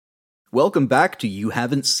Welcome back to You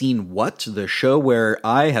Haven't Seen What, the show where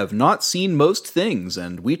I have not seen most things,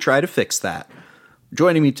 and we try to fix that.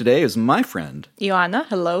 Joining me today is my friend, Joanna,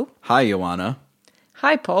 hello. Hi, Joanna.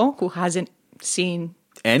 Hi, Paul, who hasn't seen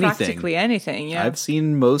practically anything. Yeah. I've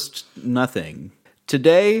seen most nothing.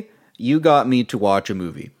 Today, you got me to watch a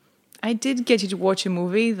movie. I did get you to watch a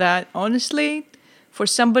movie that, honestly, for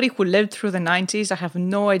somebody who lived through the 90s, I have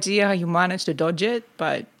no idea how you managed to dodge it,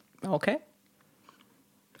 but okay.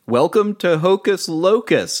 Welcome to Hocus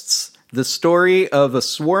Locusts, the story of a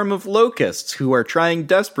swarm of locusts who are trying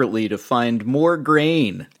desperately to find more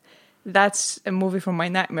grain. That's a movie from my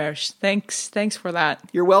nightmares. Thanks for that.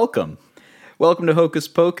 You're welcome. Welcome to Hocus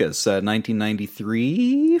Pocus, a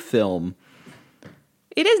 1993 film.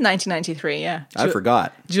 It is 1993, yeah. I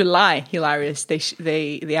forgot. July, hilarious.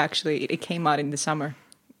 They actually, it came out in the summer.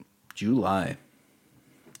 July.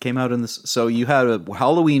 Came out in this. So you had a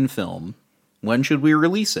Halloween film. When should we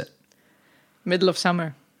release it? Middle of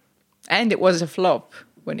summer. And it was a flop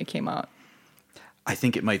when it came out. I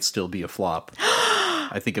think it might still be a flop.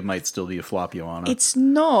 Joanna. It's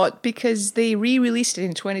not, because they re-released it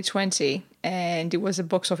in 2020 and it was a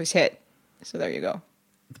box office hit. So there you go.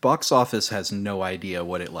 The box office has no idea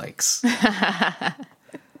what it likes.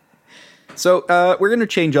 So we're going to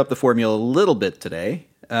change up the formula a little bit today.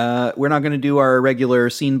 We're not going to do our regular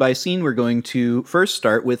scene by scene. We're going to first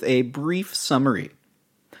start with a brief summary.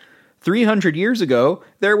 300 years ago,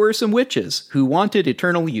 there were some witches who wanted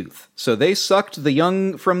eternal youth, so they sucked the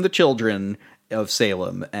young from the children of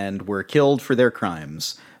Salem and were killed for their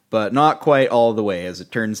crimes. But not quite all the way, as it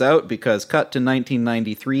turns out, because cut to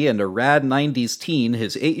 1993 and a rad 90s teen,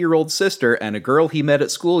 his 8-year-old sister, and a girl he met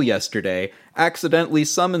at school yesterday accidentally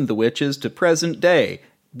summoned the witches to present day,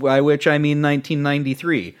 by which I mean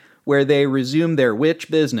 1993, where they resume their witch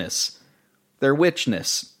business. Their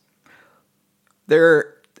witchness. There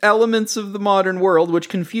are elements of the modern world which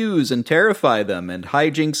confuse and terrify them, and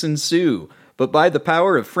hijinks ensue. But by the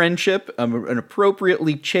power of friendship, an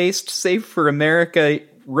appropriately chaste, safe for America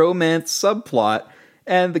romance subplot,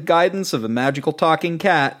 and the guidance of a magical talking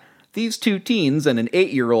cat, these two teens and an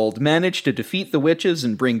 8-year-old manage to defeat the witches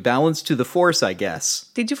and bring balance to the force, I guess.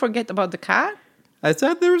 Did you forget about the cat? I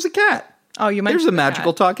said there was a cat. Oh, you mentioned there's a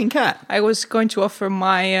magical talking cat. I was going to offer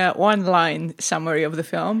my one-line summary of the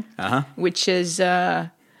film, which is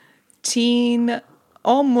teen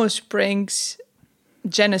almost brings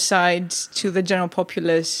genocide to the general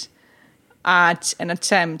populace at an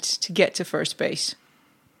attempt to get to first base.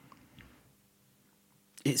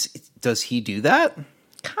 Does he do that?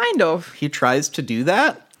 Kind of. He tries to do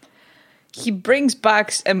that? He brings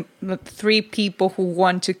back 3 people who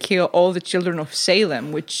want to kill all the children of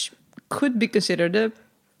Salem, which could be considered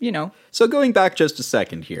So going back just a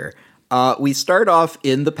second here, we start off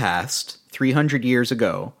in the past, 300 years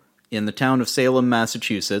ago, in the town of Salem,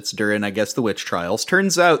 Massachusetts, during, I guess, the witch trials.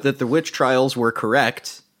 Turns out that the witch trials were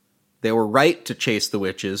correct. They were right to chase the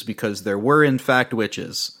witches because there were, in fact,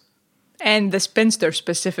 witches. And the spinster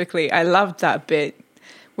specifically. I loved that bit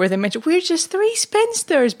where they mentioned, we're just 3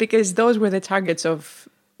 spinsters, because those were the targets of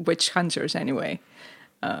witch hunters anyway.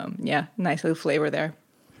 Yeah, nice little flavor there.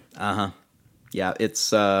 Yeah, it's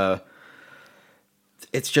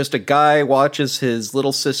just a guy watches his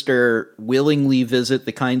little sister willingly visit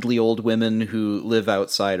the kindly old women who live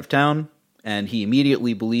outside of town, and he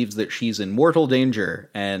immediately believes that she's in mortal danger,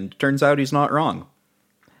 and turns out he's not wrong.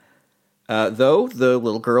 Though the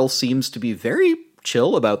little girl seems to be very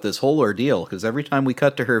chill about this whole ordeal, because every time we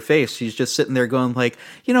cut to her face, she's just sitting there going like,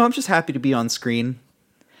 I'm just happy to be on screen.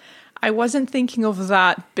 I wasn't thinking of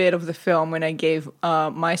that bit of the film when I gave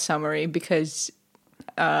my summary, because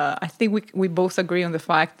I think we both agree on the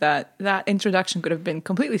fact that introduction could have been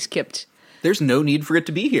completely skipped. There's no need for it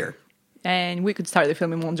to be here. And we could start the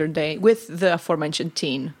film in modern day with the aforementioned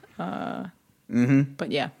teen.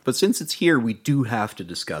 But yeah. But since it's here, we do have to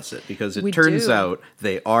discuss it, because it turns out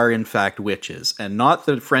they are, in fact, witches. And not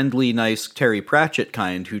the friendly, nice Terry Pratchett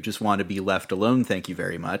kind who just want to be left alone, thank you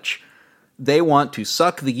very much. They want to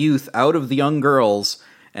suck the youth out of the young girls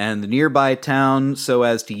and the nearby town so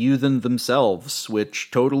as to youthen themselves, which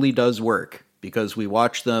totally does work, because we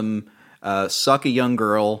watch them suck a young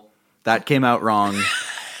girl. That came out wrong.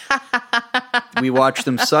 We watch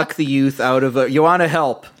them suck the youth out of a... Joanna,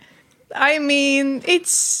 help! I mean,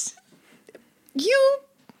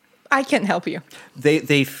 I can't help you.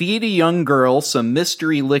 They feed a young girl some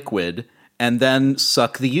mystery liquid and then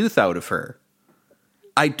suck the youth out of her.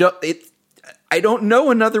 I don't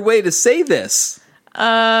know another way to say this.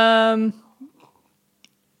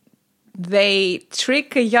 They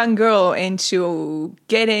trick a young girl into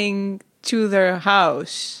getting to their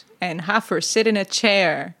house and have her sit in a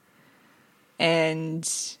chair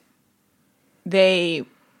and there's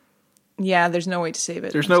no way to save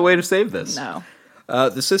it. There's no way to save this. No.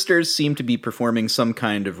 The sisters seem to be performing some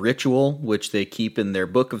kind of ritual, which they keep in their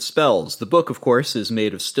book of spells. The book, of course, is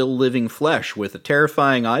made of still living flesh with a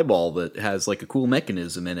terrifying eyeball that has like a cool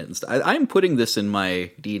mechanism in it. I'm putting this in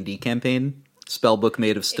my D&D campaign. Spell book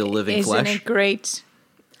made of still living flesh. Isn't it great?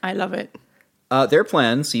 I love it. Their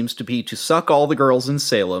plan seems to be to suck all the girls in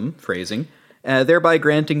Salem, phrasing, thereby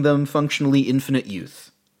granting them functionally infinite youth.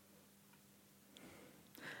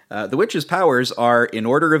 The witch's powers are, in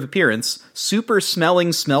order of appearance, super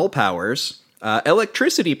smelling smell powers,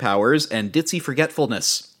 electricity powers, and ditzy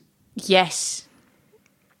forgetfulness. Yes.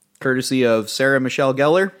 Courtesy of Sarah Michelle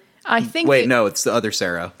Gellar. I think. Wait, no, it's the other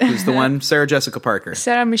Sarah. Who's the one? Sarah Jessica Parker.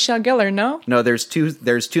 Sarah Michelle Gellar, no? No, there's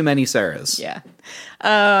too many Sarahs. Yeah.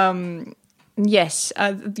 Yes,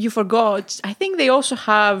 you forgot. I think they also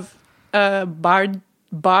have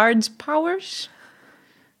bard's powers.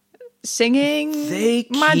 Singing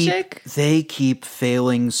magic. They keep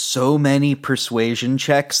failing so many persuasion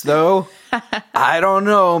checks, though. I don't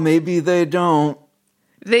know. Maybe they don't.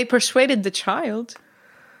 They persuaded the child.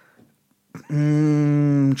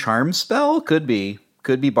 Charm spell? Could be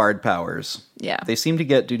bard powers. Yeah. They seem to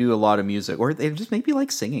get to do a lot of music. Or they just maybe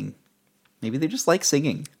like singing. Maybe they just like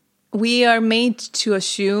singing. We are made to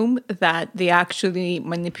assume that they actually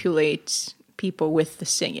manipulate people with the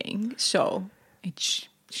singing. So it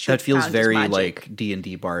that feels very magic. like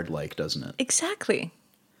D&D bard-like, doesn't it? Exactly.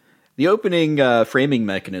 The opening framing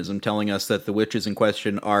mechanism telling us that the witches in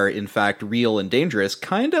question are in fact real and dangerous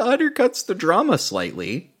kind of undercuts the drama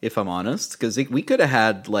slightly, if I'm honest, because we could have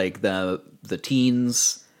had like the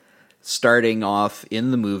teens starting off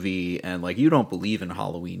in the movie and like, you don't believe in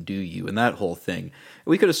Halloween, do you? And that whole thing.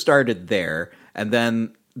 We could have started there, and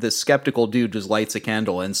then the skeptical dude just lights a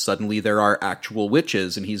candle and suddenly there are actual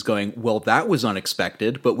witches, and he's going, well, that was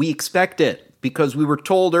unexpected, but we expect it because we were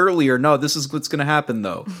told earlier, no, this is what's going to happen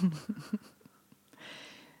though.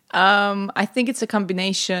 I think it's a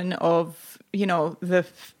combination of, the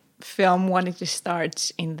film wanting to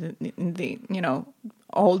start in the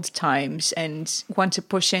old times and want to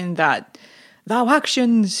push in that thou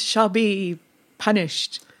actions shall be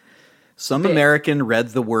punished. Some American read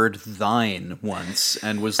the word thine once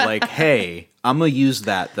and was like, hey, I'm going to use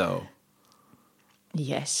that, though.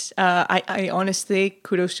 Yes. I honestly,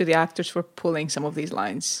 kudos to the actors for pulling some of these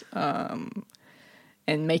lines and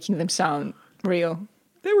making them sound real.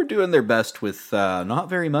 They were doing their best with not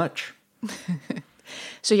very much.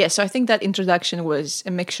 So I think that introduction was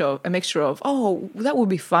a mixture of, oh, that would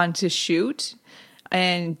be fun to shoot.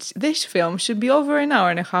 And this film should be over an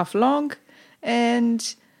hour and a half long.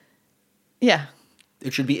 And... yeah.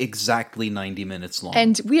 It should be exactly 90 minutes long.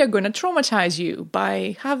 And we are going to traumatize you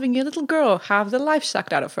by having a little girl have the life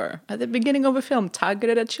sucked out of her at the beginning of a film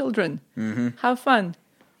targeted at children. Mm-hmm. Have fun.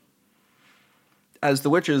 As the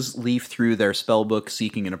witches leaf through their spellbook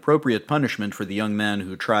seeking an appropriate punishment for the young man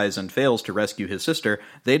who tries and fails to rescue his sister,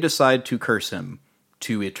 they decide to curse him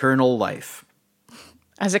to eternal life.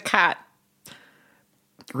 As a cat.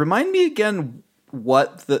 Remind me again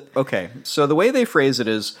okay, so the way they phrase it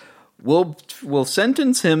is, We'll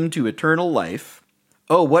sentence him to eternal life.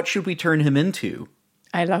 Oh, what should we turn him into?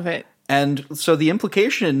 I love it. And so the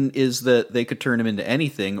implication is that they could turn him into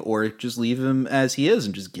anything or just leave him as he is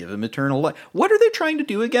and just give him eternal life. What are they trying to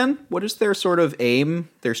do again? What is their sort of aim,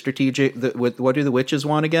 their strategic... what do the witches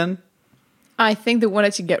want again? I think they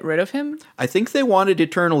wanted to get rid of him. I think they wanted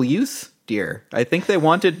eternal youth, dear. I think they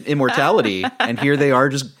wanted immortality, and here they are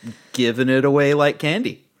just giving it away like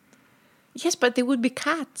candy. Yes, but they would be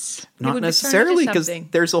cats. Not necessarily, because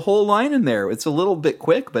there's a whole line in there. It's a little bit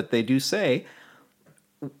quick, but they do say,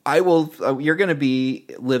 you're going to be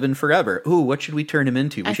living forever. Ooh, what should we turn him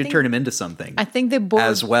into? We should turn him into something. I think they both...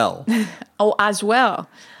 as well. Oh, as well.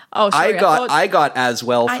 Oh, sorry. I got as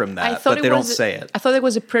well from that, but they don't say it. I thought it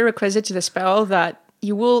was a prerequisite to the spell that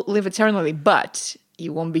you will live eternally, but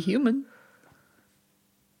you won't be human.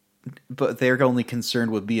 But they're only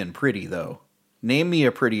concerned with being pretty, though. Name me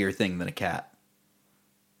a prettier thing than a cat.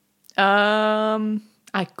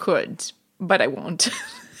 I could, but I won't.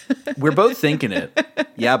 We're both thinking it.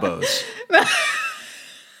 Yabos.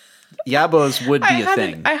 Yabos would be a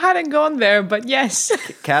thing. I hadn't gone there, but yes.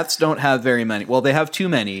 Cats don't have very many. Well, they have too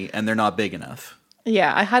many, and they're not big enough.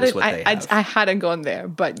 Yeah, I hadn't gone there,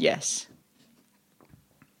 but yes.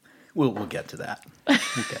 We'll get to that.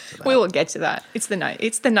 We will get to that. It's the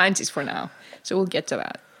 90s for now, so we'll get to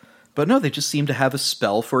that. But no, they just seem to have a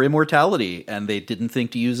spell for immortality, and they didn't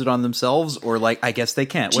think to use it on themselves, or I guess they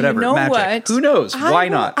can't. Whatever, you know magic. What? Who knows? Why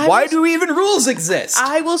not? Why do even rules exist?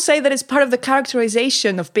 I will say that it's part of the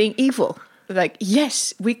characterization of being evil. like,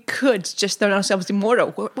 yes, we could just turn ourselves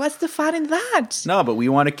immortal. What's the fun in that? No, but we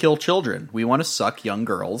want to kill children. We want to suck young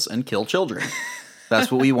girls and kill children.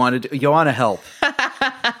 That's what we want to do. You want to help.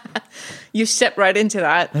 You step right into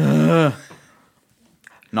that.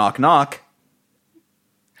 Knock, knock.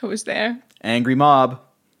 Who's there? Angry mob.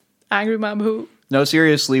 Angry mom who? No,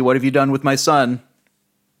 seriously, what have you done with my son?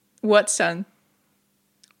 What son?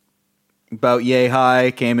 About yay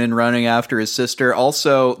high, came in running after his sister.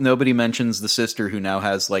 Also, nobody mentions the sister who now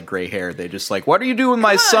has, like, gray hair. They just like, what do you do with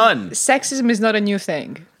my son? Sexism is not a new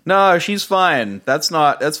thing. No, she's fine. That's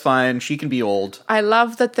fine. She can be old. I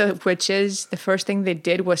love that the witches, the first thing they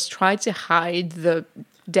did was try to hide the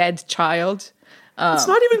dead child. It's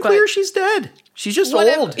not even clear she's dead. She's just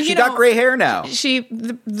old. She got gray hair now.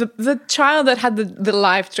 The child that had the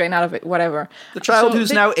life drained out of it, whatever. The child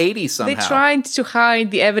who's now 80 somehow. They tried to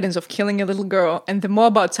hide the evidence of killing a little girl, and the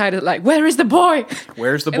mob outside is like, "Where is the boy?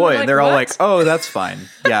 Where's the boy?" And they're all like, "Oh, that's fine.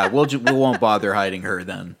 Yeah, we won't bother hiding her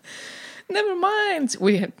then." Never mind.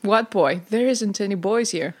 What boy? There isn't any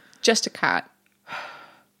boys here. Just a cat.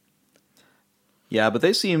 Yeah, but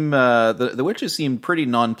they seem the witches seem pretty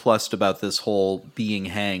nonplussed about this whole being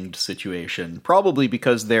hanged situation. Probably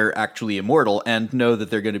because they're actually immortal and know that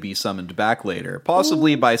they're going to be summoned back later,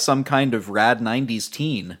 possibly by some kind of rad 90s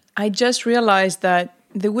teen. I just realized that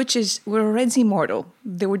the witches were already immortal.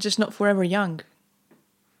 They were just not forever young.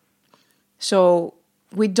 So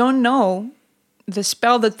we don't know the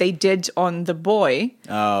spell that they did on the boy.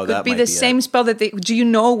 Oh, that could be might the be same it. spell that they. Do you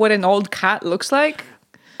know what an old cat looks like?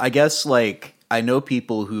 I guess, like, I know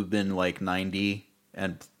people who've been, like, 90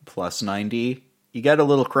 and plus 90. You get a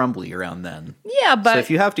little crumbly around then. Yeah, but so if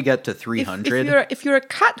you have to get to 300... If you're a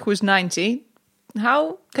cat who's 90,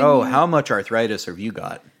 how can you... how much arthritis have you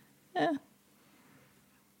got? Yeah.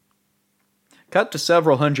 Cut to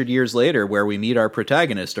several hundred years later where we meet our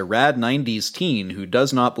protagonist, a rad 90s teen who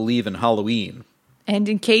does not believe in Halloween. And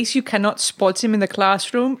in case you cannot spot him in the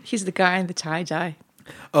classroom, he's the guy in the tie-dye.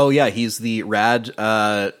 Oh, yeah, he's the rad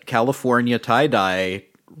California tie-dye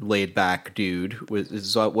laid-back dude,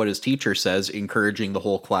 is what his teacher says, encouraging the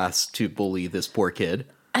whole class to bully this poor kid.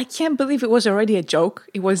 I can't believe it was already a joke.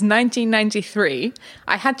 It was 1993.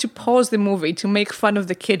 I had to pause the movie to make fun of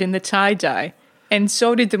the kid in the tie-dye, and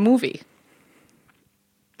so did the movie.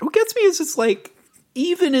 What gets me is it's like,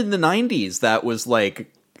 even in the 90s, that was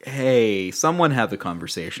like, hey, someone have a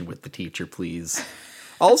conversation with the teacher, please.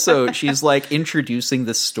 Also, she's like introducing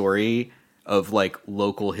the story of like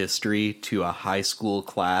local history to a high school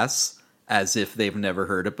class as if they've never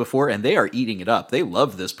heard it before, and they are eating it up. They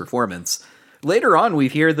love this performance. Later on, we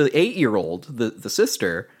hear the 8-year-old, the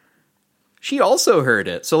sister, she also heard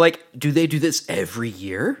it. So, like, do they do this every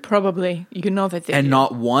year? Probably. You know that they And do.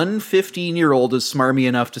 not one 15-year-old is smarmy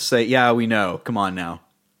enough to say, yeah, we know. Come on now.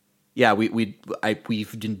 Yeah, we've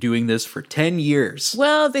been doing this for 10 years.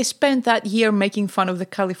 Well, they spent that year making fun of the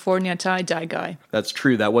California tie-dye guy. That's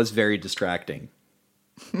true. That was very distracting.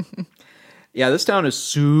 Yeah, this town is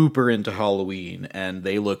super into Halloween, and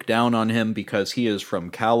they look down on him because he is from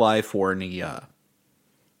California.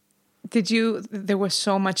 There was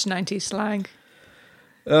so much 90s slang.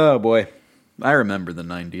 Oh, boy. I remember the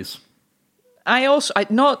 90s.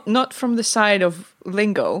 Not from the side of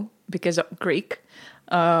lingo, because of Greek,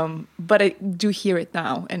 but I do hear it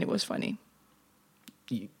now, and it was funny.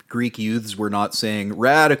 Greek youths were not saying,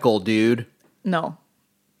 radical, dude. No.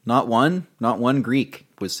 Not one Greek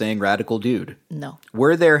was saying radical dude. No.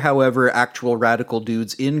 Were there, however, actual radical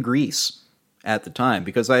dudes in Greece at the time?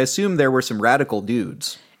 Because I assume there were some radical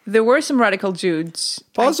dudes. There were some radical dudes.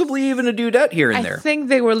 Possibly even a dudette here and there. I think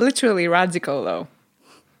they were literally radical, though.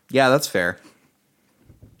 Yeah, that's fair.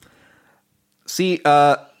 See,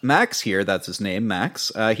 Max here, that's his name,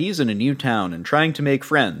 Max, he's in a new town and trying to make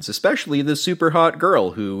friends, especially the super hot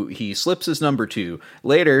girl who he slips his number to.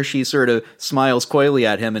 Later, she sort of smiles coyly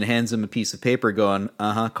at him and hands him a piece of paper going,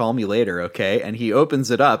 call me later, okay? And he opens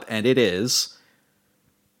it up, and it is...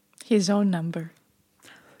 his own number.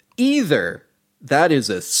 Either that is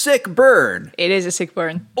a sick burn. It is a sick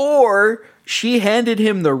burn. Or she handed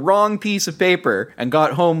him the wrong piece of paper and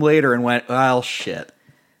got home later and went, well, shit.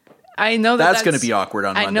 I know that's going to be awkward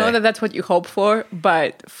on Monday. I know that that's what you hope for,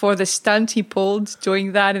 but for the stunt he pulled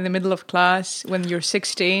doing that in the middle of class when you're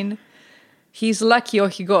 16, he's lucky all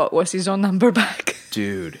he got was his own number back.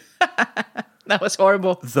 Dude. That was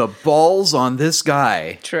horrible. The balls on this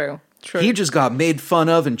guy. True. He just got made fun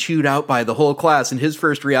of and chewed out by the whole class, and his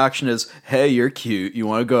first reaction is, hey, you're cute. You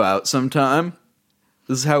want to go out sometime?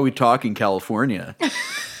 This is how we talk in California.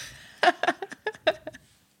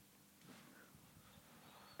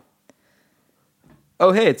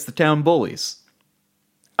 Oh, hey, it's the town bullies.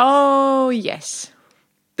 Oh, yes.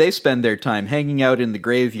 They spend their time hanging out in the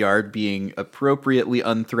graveyard being appropriately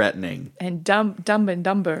unthreatening. And dumb and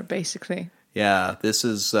dumber, basically. Yeah, this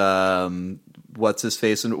is, what's his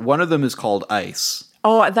face? And one of them is called Ice.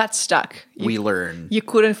 Oh, that stuck. We learn. You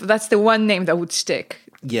couldn't... That's the one name that would stick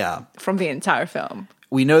Yeah. from the entire film.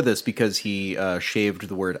 We know this because he shaved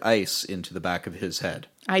the word ice into the back of his head.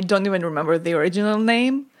 I don't even remember the original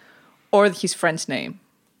name or his friend's name.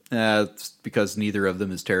 It's because neither of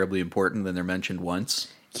them is terribly important, then they're mentioned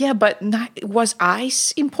once. Yeah, but was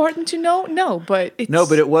ice important to know? No, but it's... No,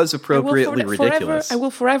 but it was appropriately ridiculous. I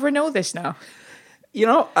will forever know this now. You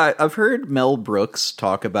know, I've heard Mel Brooks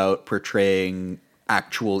talk about portraying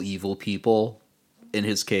actual evil people, in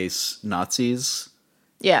his case, Nazis.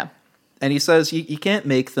 Yeah. And he says you can't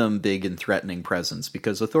make them big and threatening presence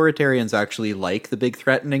because authoritarians actually like the big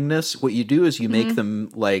threateningness. What you do is you make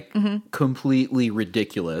them, like, completely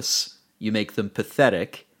ridiculous. You make them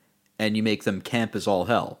pathetic, and you make them camp as all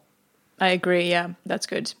hell. I agree, yeah. That's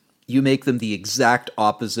good. You make them the exact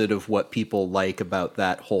opposite of what people like about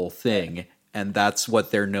that whole thing, and that's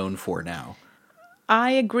what they're known for now.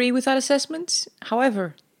 I agree with that assessment.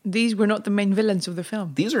 However, these were not the main villains of the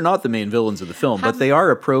film. These are not the main villains of the film, but they are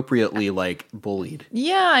appropriately, like, bullied.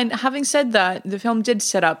 Yeah, and having said that, the film did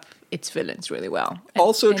set up its villains really well.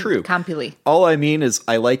 Also true. Campily. All I mean is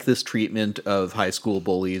I like this treatment of high school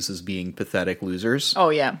bullies as being pathetic losers. Oh,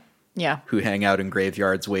 yeah. Yeah. Who hang out in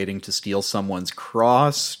graveyards waiting to steal someone's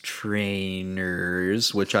cross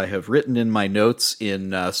trainers, which I have written in my notes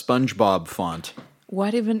in SpongeBob font.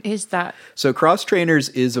 What even is that? So cross trainers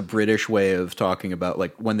is a British way of talking about,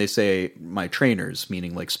 like, when they say my trainers,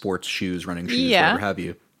 meaning like sports shoes, running shoes, whatever have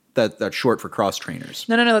you. That's short for cross trainers.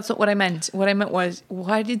 No, that's not what I meant. What I meant was,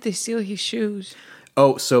 why did they steal his shoes?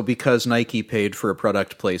 Oh, so because Nike paid for a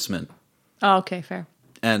product placement. Oh, okay, fair.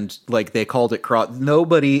 And, like, they called it cross.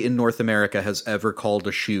 Nobody in North America has ever called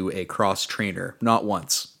a shoe a cross trainer. Not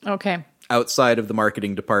once. Okay. Outside of the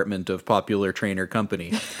marketing department of Popular Trainer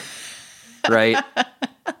Company. Right?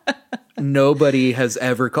 Nobody has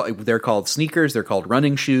ever called... They're called sneakers, they're called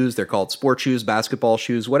running shoes, they're called sport shoes, basketball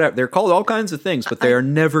shoes, whatever. They're called all kinds of things, but they are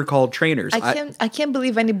never called trainers. I can't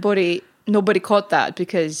believe nobody caught that,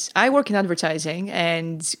 because I work in advertising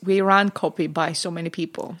and we run copy by so many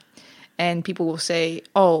people. And people will say,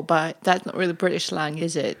 oh, but that's not really British slang,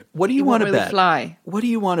 is it? What do you want to really bet? Fly. What do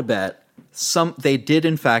you want to bet? They did,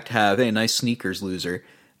 in fact, have a nice sneakers loser,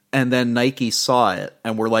 and then Nike saw it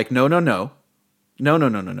and were like, no.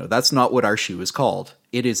 That's not what our shoe is called.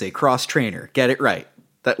 It is a cross trainer. Get it right.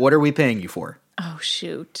 What are we paying you for? Oh,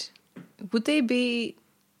 shoot. Would they be...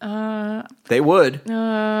 They would.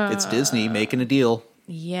 It's Disney making a deal.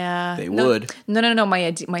 Yeah. They would. No.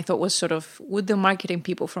 My thought was sort of, would the marketing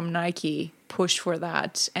people from Nike push for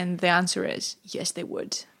that? And the answer is, yes, they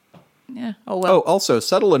would. Yeah. Oh, well. Oh, also,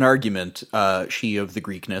 settle an argument, she of the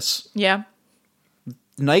Greekness. Yeah.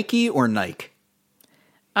 Nike or Nike?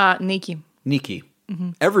 Nike. Nike.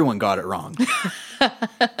 Mm-hmm. Everyone got it wrong.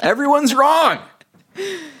 Everyone's wrong!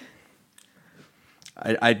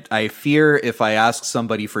 I fear if I ask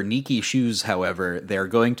somebody for Nike shoes, however, they're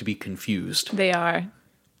going to be confused. They are.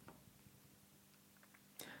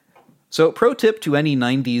 So, pro tip to any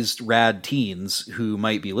 90s rad teens who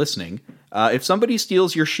might be listening, if somebody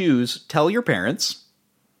steals your shoes, tell your parents.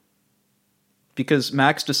 Because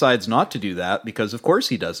Max decides not to do that, because of course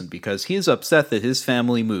he doesn't, because he's upset that his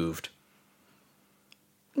family moved.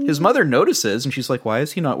 His mother notices, and she's like, why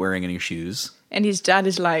is he not wearing any shoes? And his dad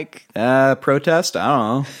is like... protest? I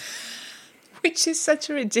don't know. Which is such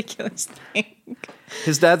a ridiculous thing.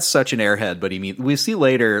 His dad's such an airhead, but we see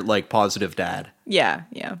later, like, positive dad. Yeah.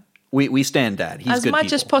 We stand dad. He's as good much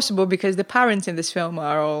people. as possible, because the parents in this film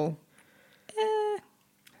are all...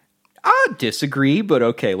 I disagree, but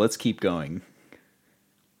okay, let's keep going.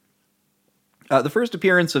 The first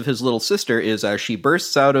appearance of his little sister is as she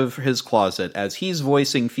bursts out of his closet as he's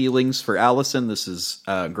voicing feelings for Allison, this is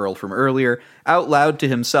a girl from earlier, out loud to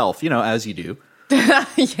himself, as you do.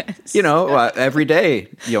 Yes. Every day,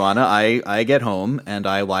 Joanna, I get home and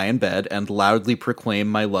I lie in bed and loudly proclaim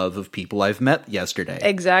my love of people I've met yesterday.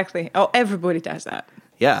 Exactly. Oh, everybody does that.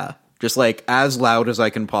 Yeah, just like as loud as I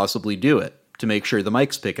can possibly do it to make sure the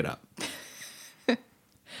mics pick it up.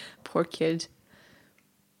 Poor kid.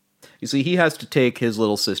 You see, he has to take his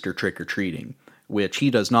little sister trick-or-treating, which he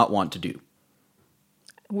does not want to do.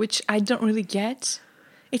 Which I don't really get.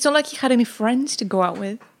 It's not like he had any friends to go out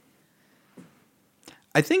with.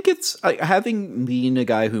 I think it's, having been a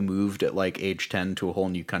guy who moved at, like, age 10 to a whole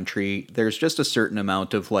new country, there's just a certain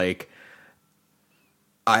amount of, like,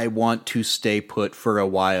 I want to stay put for a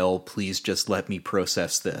while, please just let me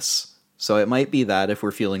process this. So it might be that if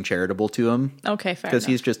we're feeling charitable to him. Okay, fair Because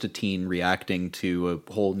enough. he's just a teen reacting to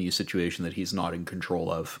a whole new situation that he's not in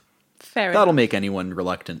control of. Fair That'll enough. make anyone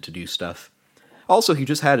reluctant to do stuff. Also, he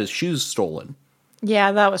just had his shoes stolen.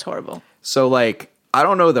 Yeah, that was horrible. So, like, I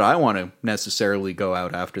don't know that I want to necessarily go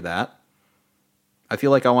out after that. I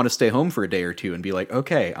feel like I want to stay home for a day or two and be like,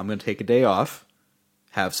 okay, I'm going to take a day off,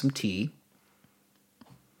 have some tea,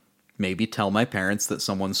 maybe tell my parents that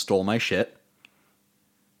someone stole my shit.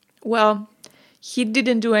 Well, he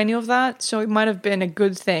didn't do any of that, so it might have been a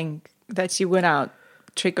good thing that he went out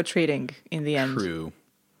trick-or-treating in the end. True.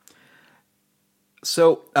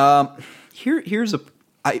 So, here's a...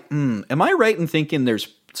 am I right in thinking there's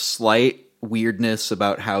slight weirdness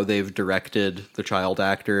about how they've directed the child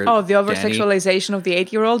actor? Oh, the Danny? over-sexualization of the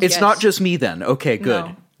 8-year-old? It's Yes. not just me then. Okay, good.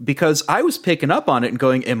 No. Because I was picking up on it and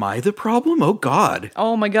going, am I the problem? Oh, God.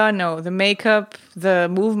 Oh my god, no. The makeup, the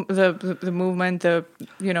movement,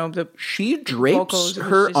 the She drapes vocals, it was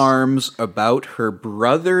her just- arms about her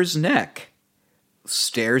brother's neck,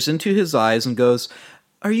 stares into his eyes and goes,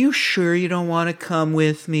 are you sure you don't want to come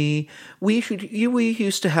with me? We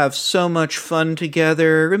used to have so much fun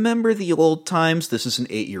together. Remember the old times? This is an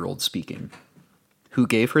 8-year-old speaking. Who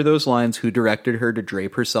gave her those lines? Who directed her to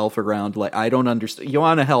drape herself around? Like, I don't understand. You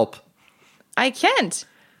want to help? I can't.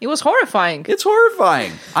 It was horrifying. It's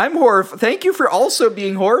horrifying. I'm horrified. Thank you for also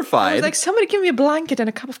being I horrified. was like, somebody give me a blanket and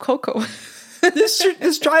a cup of cocoa.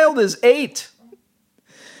 This child is 8.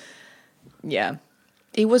 Yeah.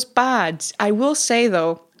 It was bad. I will say,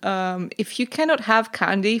 though, if you cannot have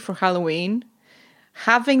candy for Halloween,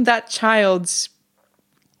 having that child's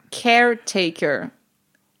caretaker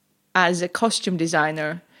as a costume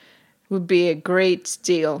designer would be a great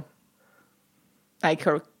deal. Like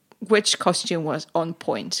her witch costume was on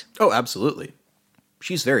point. Oh, absolutely.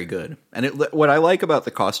 She's very good. And what I like about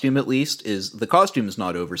the costume, at least, is the costume is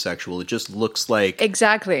not over-sexual. It just looks like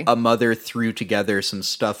Exactly. a mother threw together some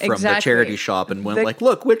stuff from the Exactly. charity shop and went The- like,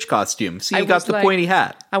 look, witch costume. See, I you got was the like- pointy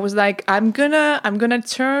hat. I was like, I'm gonna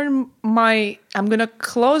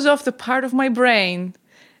close off the part of my brain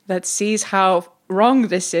that sees how wrong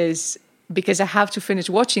this is because I have to finish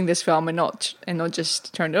watching this film and not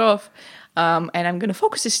just turn it off. And I'm gonna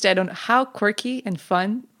focus instead on how quirky and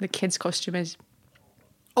fun the kid's costume is.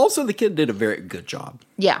 Also, the kid did a very good job.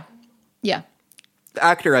 Yeah, yeah. The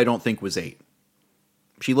actor, I don't think, was 8.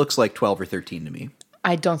 She looks like 12 or 13 to me.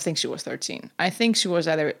 I don't think she was 13. I think she was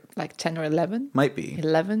either like 10 or 11. Might be.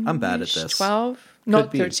 11. I'm bad at this. 12. Not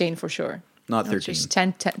be. 13 for sure. Not No, 13. just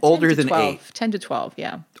 10, Older 10 to than 12. 8. 10 to 12,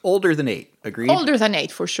 yeah. Older than 8. Agreed? Older than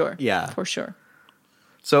 8 for sure. Yeah. For sure.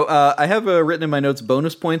 So I have written in my notes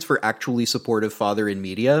bonus points for actually supportive father in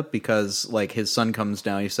media because, like, his son comes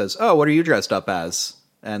down, he says, oh, what are you dressed up as?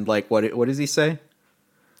 And, like, what does he say?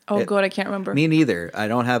 Oh, God, I can't remember. Me neither. I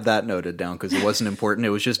don't have that noted down because it wasn't important.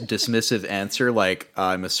 It was just dismissive answer like,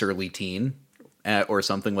 I'm a surly teen or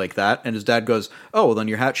something like that. And his dad goes, oh, well, then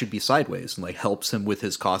your hat should be sideways, and, like, helps him with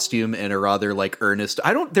his costume in a rather, like, earnest...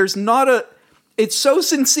 It's so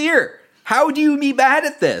sincere. How do you be bad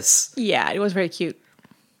at this? Yeah, it was very cute.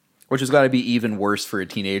 Which has got to be even worse for a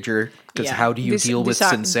teenager because Yeah. how do you deal with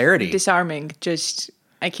sincerity? Disarming. Just,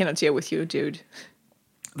 I cannot deal with you, dude.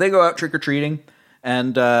 They go out trick-or-treating,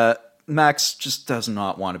 and Max just does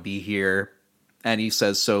not want to be here. And he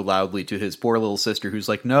says so loudly to his poor little sister, who's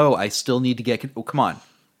like, no, I still need to get... Oh, come on.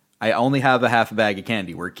 I only have a half a bag of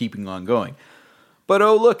candy. We're keeping on going. But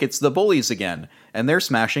oh, look, it's the bullies again. And they're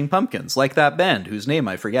smashing pumpkins, like that band, whose name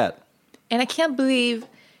I forget. And I can't believe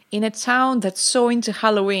in a town that's so into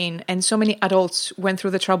Halloween and so many adults went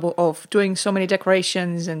through the trouble of doing so many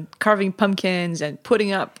decorations and carving pumpkins and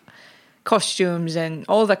putting up costumes and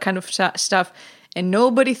all that kind of stuff. And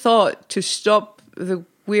nobody thought to stop the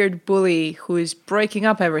weird bully who is breaking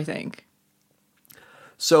up everything.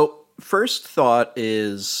 So, first thought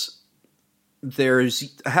is...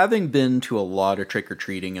 having been to a lot of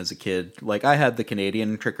trick-or-treating as a kid, like I had the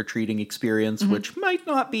Canadian trick-or-treating experience, which might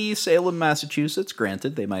not be Salem, Massachusetts,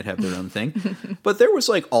 granted, they might have their own thing, but there was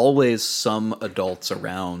like always some adults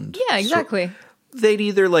around. Yeah, exactly. So they'd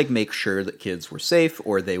either like make sure that kids were safe,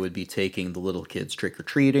 or they would be taking the little kids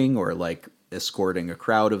trick-or-treating, or like escorting a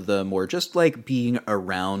crowd of them, or just like being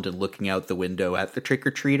around and looking out the window at the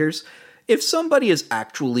trick-or-treaters. If somebody is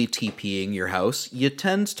actually TPing your house, you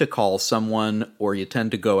tend to call someone, or you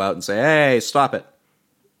tend to go out and say, hey, stop it.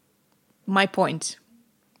 My point.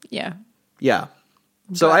 Yeah. Yeah.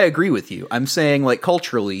 So But- I agree with you. I'm saying, like,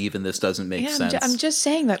 culturally, even this doesn't make Yeah, sense. I'm just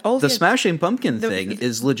saying that all The Smashing Pumpkin the- thing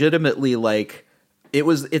is legitimately, like,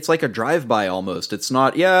 it's like a drive-by almost. It's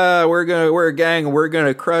not, yeah, we're a gang, we're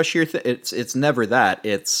gonna crush your thing. It's never that.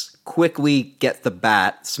 It's, quickly get the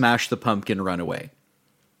bat, smash the pumpkin, run away.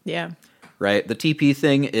 Yeah. Right? The TP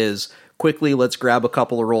thing is quickly, let's grab a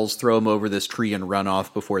couple of rolls, throw them over this tree, and run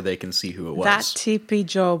off before they can see who it was. That TP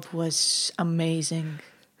job was amazing.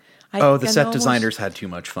 The set designers had too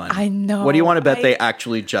much fun. I know. What do you want to bet they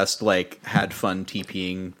actually just like had fun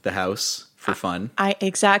TPing the house for fun?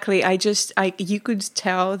 Exactly. You could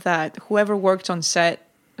tell that whoever worked on set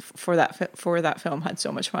for that film had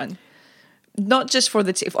so much fun. Not just for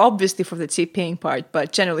obviously for the TPing part,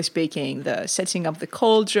 but generally speaking, the setting up the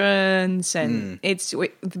cauldrons and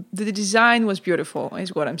the design was beautiful,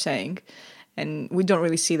 is what I'm saying. And we don't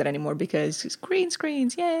really see that anymore because it's green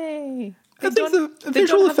screens, yay! I think the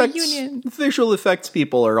visual effects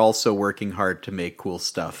people are also working hard to make cool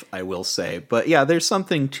stuff, I will say. But yeah, there's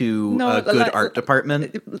something to a good art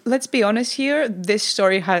department. Let's be honest here. This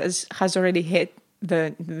story has already hit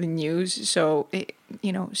the news, so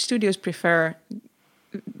studios prefer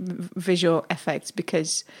visual effects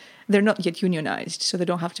because they're not yet unionized, so they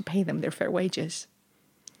don't have to pay them their fair wages.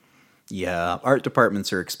 Yeah, art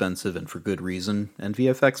departments are expensive and for good reason, and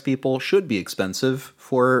VFX people should be expensive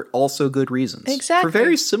for also good reasons. Exactly. For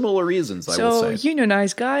very similar reasons, I will say. So,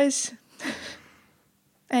 unionize, guys.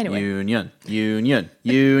 Anyway. Union.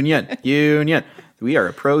 We are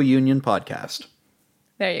a pro-union podcast.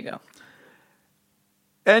 There you go.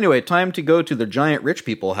 Anyway, time to go to the giant rich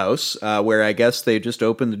people house, where I guess they just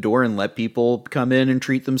open the door and let people come in and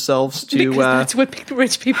treat themselves to... Because that's what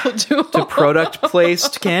rich people do. To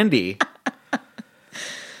product-placed candy.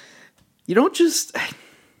 You don't just...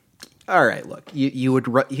 All right, look. You would...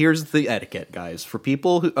 Here's the etiquette, guys. For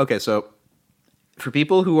people who... Okay, so... For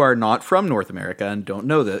people who are not from North America and don't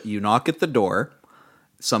know that, you knock at the door,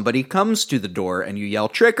 somebody comes to the door, and you yell,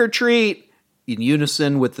 "Trick or treat!" in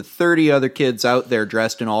unison with the 30 other kids out there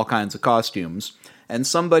dressed in all kinds of costumes. And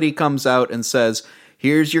somebody comes out and says,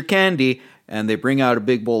 "Here's your candy." And they bring out a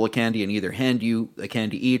big bowl of candy and either hand you a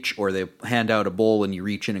candy each, or they hand out a bowl and you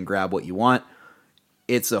reach in and grab what you want.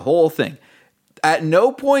 It's a whole thing. At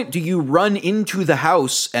no point do you run into the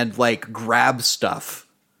house and, like, grab stuff.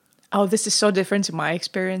 Oh, this is so different in my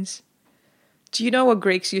experience. Do you know what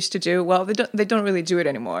Greeks used to do? Well, they don't really do it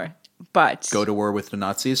anymore, but... Go to war with the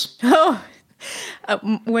Nazis? Oh,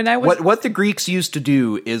 when I was... What the Greeks used to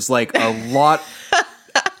do is, like, a lot...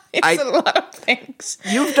 It's a lot of things.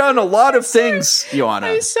 You've done a lot of things, Joanna.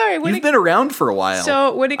 I'm sorry. You've been around for a while.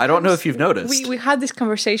 So I don't know if you've noticed. We had this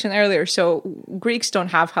conversation earlier. So Greeks don't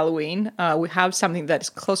have Halloween. We have something that's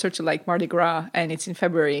closer to like Mardi Gras, and it's in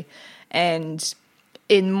February. And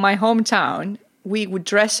in my hometown, we would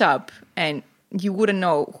dress up, and you wouldn't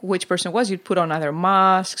know which person it was. You'd put on either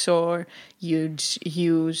masks or you'd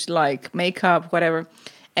use like makeup, whatever.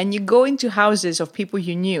 And you go into houses of people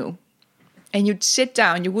you knew. And you'd sit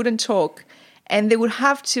down, you wouldn't talk, and they would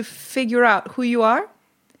have to figure out who you are.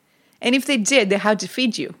 And if they did, they had to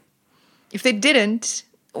feed you. If they didn't,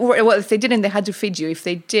 if they didn't, they had to feed you. If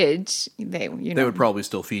they did, they would probably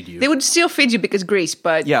still feed you. They would still feed you because Greece,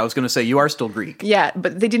 but... Yeah, I was going to say, you are still Greek. Yeah,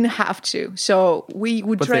 but they didn't have to. So we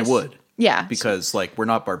would dress... But they would. Yeah. Because, like, we're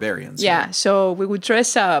not barbarians. Yeah, so we would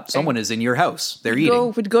dress up. Someone is in your house. They're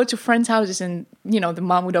eating. We'd go to friends' houses and, the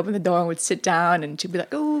mom would open the door and would sit down and she'd be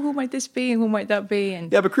like, "Oh, who might this be and who might that be?"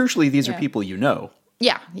 And yeah, but crucially, these are people you know.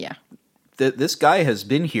 Yeah, yeah. This guy has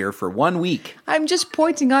been here for 1 week. I'm just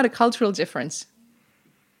pointing out a cultural difference.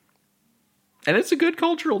 And it's a good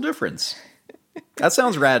cultural difference. That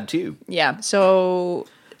sounds rad, too. Yeah, so,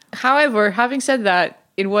 however, having said that,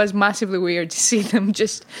 it was massively weird to see them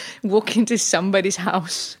just walk into somebody's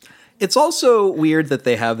house. It's also weird that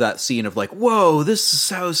they have that scene of like, whoa, this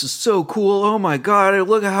house is so cool. Oh my God,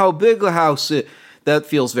 look at how big the house is. That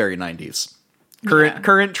feels very 90s.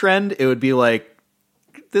 Current trend, it would be like,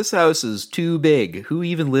 this house is too big. Who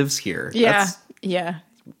even lives here? Yeah, yeah.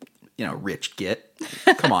 Rich git.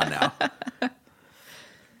 Come on now.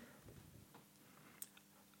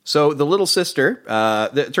 So the little sister,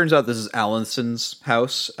 it turns out this is Allison's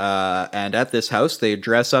house, and at this house they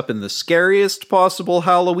dress up in the scariest possible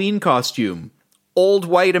Halloween costume. Old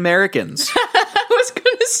white Americans. I was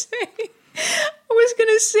gonna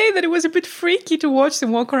say that it was a bit freaky to watch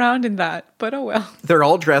them walk around in that, but oh well. They're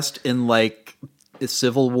all dressed in like a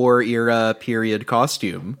Civil War era period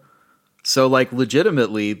costume. So like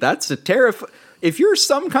legitimately, that's a if you're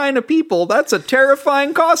some kind of people, that's a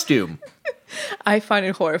terrifying costume. I find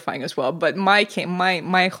it horrifying as well, but my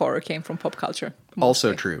horror came from pop culture. Mostly.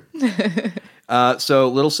 Also true. So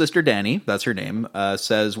little sister Danny, that's her name,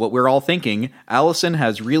 says what we're all thinking. Allison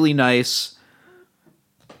has really nice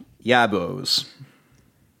yabos.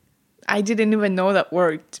 I didn't even know that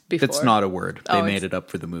word before. It's not a word. They made it up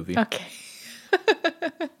for the movie. Okay.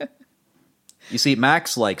 You see,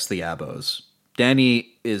 Max likes the Yabos.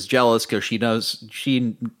 Danny is jealous because she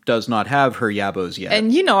does not have her Yabos yet.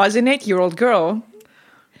 And as an 8-year-old girl,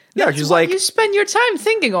 yeah, she's what like, you spend your time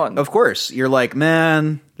thinking on. of course. You're like,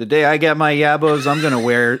 man, the day I get my Yabos, I'm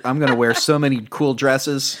gonna wear so many cool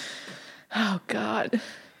dresses. Oh God.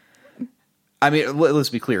 I mean, let's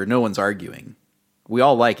be clear. No one's arguing. We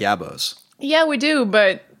all like Yabos. Yeah, we do,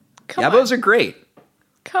 but Yabos are great.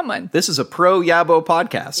 Come on. This is a pro Yabo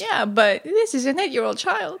podcast. Yeah, but this is an 8-year-old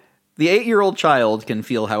child. The 8-year-old child can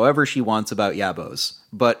feel however she wants about Yabos.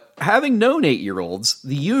 But having known 8-year-olds,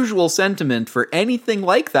 the usual sentiment for anything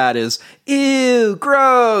like that is, ew,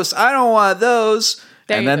 gross, I don't want those.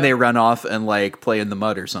 And then they run off and play in the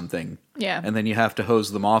mud or something. Yeah. And then you have to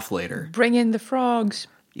hose them off later. Bring in the frogs.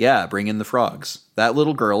 Yeah, bring in the frogs. That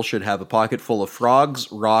little girl should have a pocket full of frogs,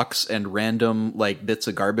 rocks, and random, bits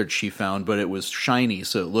of garbage she found, but it was shiny,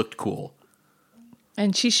 so it looked cool.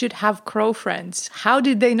 And she should have crow friends. How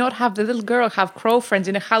did they not have the little girl have crow friends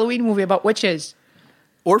in a Halloween movie about witches?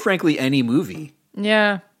 Or, frankly, any movie.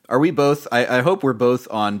 Yeah. Are we both... I hope we're both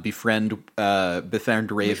on Befriend Raven's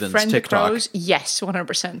Befriend TikTok. the crows? Yes,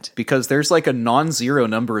 100%. Because there's a non-zero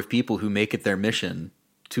number of people who make it their mission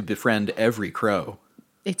to befriend every crow.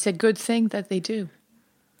 It's a good thing that they do.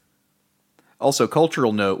 Also,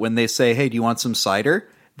 cultural note, when they say, hey, do you want some cider?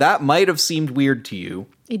 That might have seemed weird to you.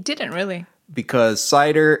 It didn't really. Because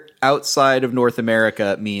cider outside of North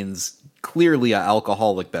America means clearly an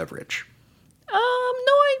alcoholic beverage.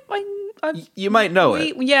 No, you might know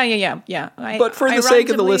it. Yeah. But for the sake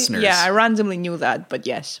of the listeners. Yeah, I randomly knew that, but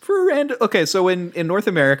yes. Okay, so in North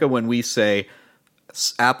America, when we say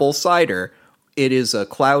apple cider, it is a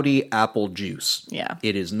cloudy apple juice. Yeah.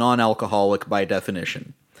 It is non-alcoholic by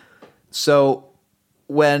definition. So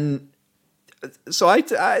I've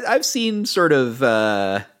seen sort of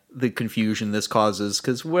the confusion this causes,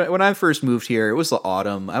 because when I first moved here, it was the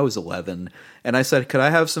autumn. I was 11, and I said, "Could I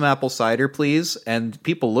have some apple cider, please?" And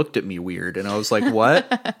people looked at me weird, and I was like, "What?"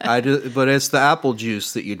 But it's the apple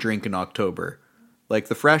juice that you drink in October,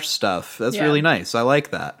 the fresh stuff. That's really nice. I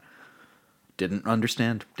like that. Didn't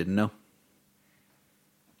understand. Didn't know.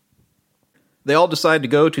 They all decide to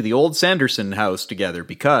go to the old Sanderson house together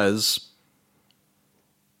because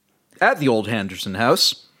at the old Sanderson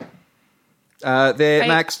house,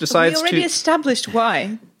 Max decides to... We already established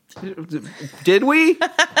why. Did we?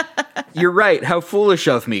 You're right. How foolish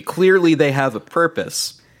of me. Clearly they have a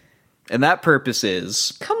purpose. And that purpose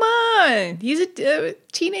is... Come on! He's a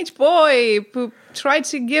teenage boy who tried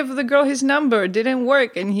to give the girl his number. Didn't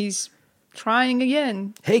work, and he's trying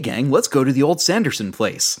again. Hey gang, let's go to the old Sanderson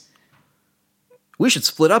place. We should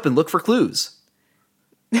split up and look for clues.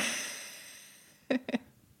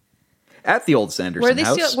 At the old Sanderson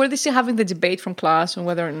house. Were they still having the debate from class on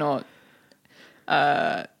whether or not...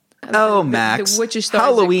 Max,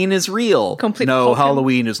 Halloween is real. No,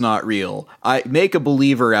 Halloween is not real. Make a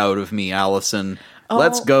believer out of me, Allison.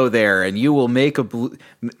 Let's go there, and you will make a...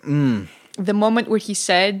 The moment where he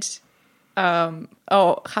said,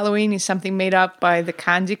 Halloween is something made up by the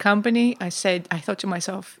candy company, I thought to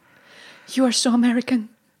myself, you are so American.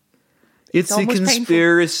 It's a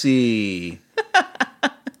conspiracy.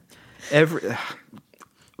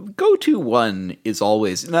 Go-to one is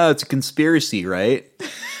always, no, it's a conspiracy, right?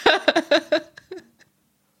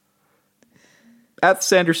 At the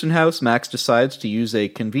Sanderson house, Max decides to use a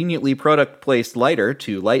conveniently product-placed lighter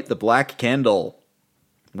to light the black candle,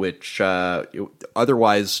 which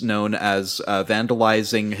otherwise known as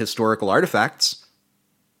vandalizing historical artifacts.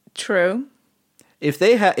 True.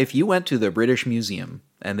 If you went to the British Museum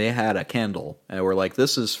and they had a candle and were like,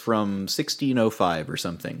 this is from 1605 or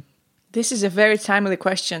something. This is a very timely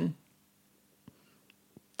question.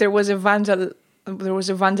 There was a vandalism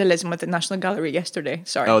at the National Gallery yesterday.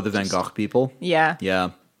 Sorry. Oh, the Van Gogh people? Yeah.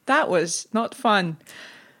 Yeah. That was not fun.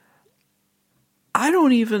 I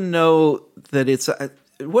don't even know that it's...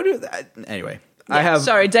 anyway. Yeah,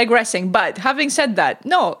 sorry, digressing. But having said that,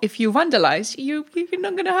 no, if you vandalize, you're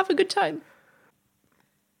not going to have a good time.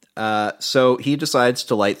 So he decides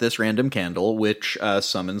to light this random candle, which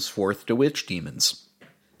summons forth the witch demons.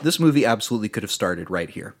 This movie absolutely could have started right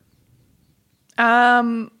here.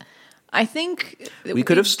 I think we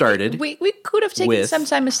could have started. We could have taken some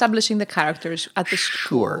time establishing the characters at the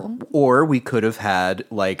school. Sure. Or we could have had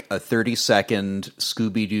like a 30-second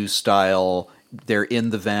Scooby-Doo style. They're in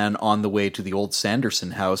the van on the way to the old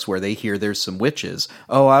Sanderson house where they hear there's some witches.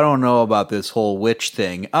 Oh, I don't know about this whole witch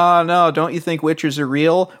thing. Oh, no, don't you think witches are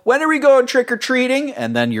real? When are we going trick-or-treating?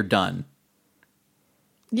 And then you're done.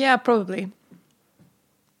 Yeah, probably.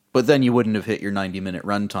 But then you wouldn't have hit your 90-minute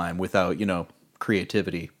runtime without,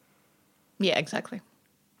 creativity. Yeah, exactly.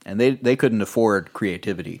 And they couldn't afford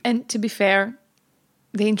creativity. And to be fair,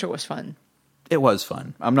 the intro was fun. It was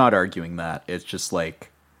fun. I'm not arguing that. It's just like,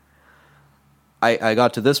 I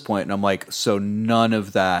got to this point and I'm like, so none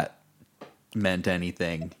of that meant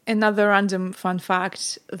anything. Another random fun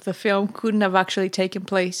fact, the film couldn't have actually taken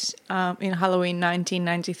place in Halloween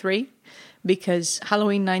 1993 because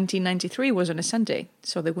Halloween 1993 was on a Sunday,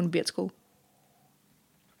 so they wouldn't be at school.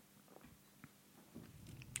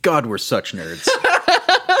 God, we're such nerds.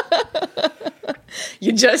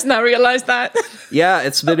 You just now realized that? Yeah,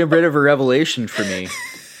 it's been a bit of a revelation for me.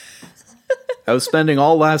 I was spending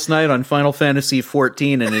all last night on Final Fantasy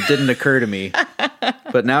XIV and it didn't occur to me.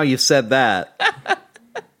 But now you've said that.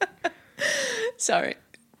 Sorry.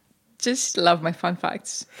 Just love my fun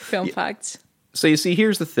facts, film facts. So you see,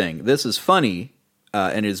 here's the thing. This is funny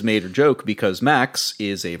and is made a joke because Max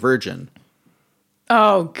is a virgin.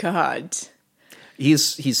 Oh, God.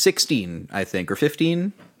 He's 16, I think, or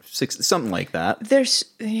 15, something like that.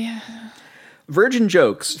 Virgin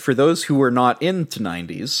jokes, for those who were not into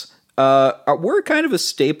 90s, were kind of a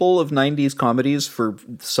staple of 90s comedies for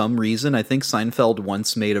some reason. I think Seinfeld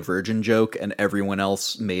once made a virgin joke and everyone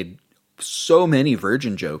else made so many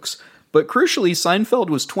virgin jokes. But crucially, Seinfeld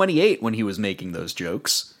was 28 when he was making those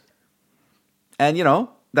jokes. And, you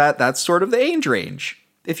know, that's sort of the age range.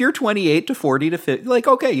 If you're 28 to 40 to 50, like,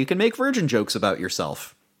 okay, you can make virgin jokes about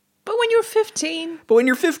yourself. But when you're 15... But when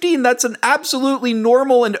you're 15, that's an absolutely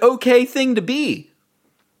normal and okay thing to be.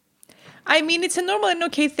 I mean, it's a normal and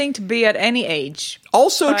okay thing to be at any age.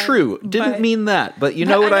 Also true. Didn't mean that, but you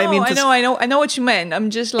know what I mean? I know what you meant.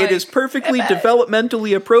 I'm just like... It is perfectly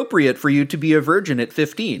developmentally appropriate for you to be a virgin at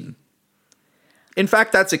 15. In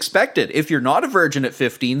fact, that's expected. If you're not a virgin at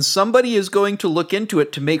 15, somebody is going to look into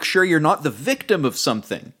it to make sure you're not the victim of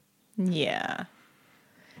something. Yeah.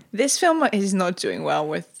 This film is not doing well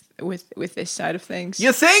with this side of things.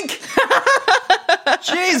 You think?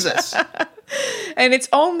 Jesus. And this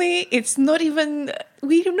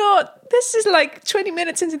is like 20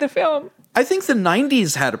 minutes into the film. I think the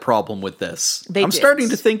 90s had a problem with this. I'm starting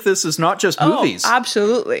to think this is not just movies. Oh,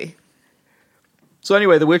 absolutely. So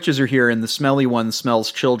anyway, the witches are here, and the smelly one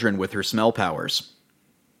smells children with her smell powers.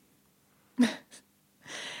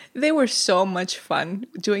 They were so much fun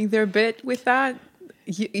doing their bit with that.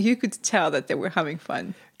 You could tell that they were having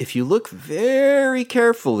fun. If you look very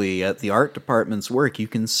carefully at the art department's work, you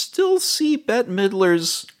can still see Bette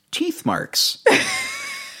Midler's teeth marks.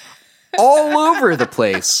 All over the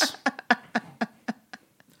place.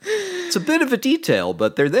 It's a bit of a detail,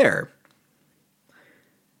 but they're there.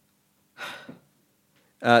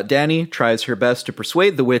 Danny tries her best to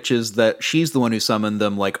persuade the witches that she's the one who summoned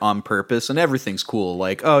them, like, on purpose, and everything's cool.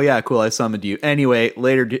 Like, oh yeah, cool, I summoned you. Anyway,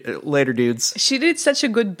 later dudes. She did such a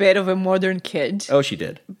good bit of a modern kid. Oh, she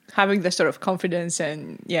did. Having the sort of confidence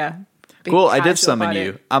and, yeah. Cool, I did summon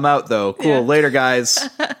you. I'm out, though. Cool, yeah. Later, guys.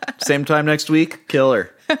 Same time next week, kill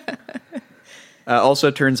her.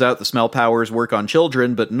 Also, turns out the smell powers work on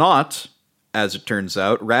children, but not, as it turns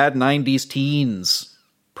out, rad 90s teens.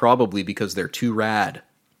 Probably because they're too rad.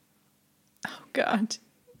 Oh, God.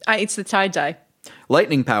 It's the tie-dye.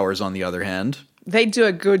 Lightning powers, on the other hand. They do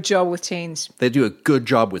a good job with teens. They do a good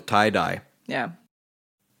job with tie-dye. Yeah.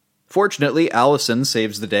 Fortunately, Allison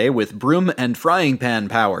saves the day with broom and frying pan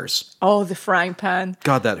powers. Oh, the frying pan.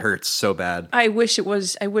 God, that hurts so bad. I wish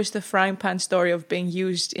the frying pan story of being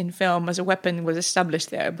used in film as a weapon was established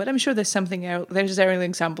there, but I'm sure there's something else. There's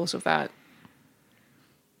examples of that.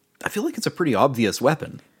 I feel like it's a pretty obvious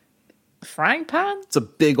weapon. Frying pan? It's a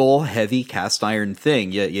big ol' heavy cast iron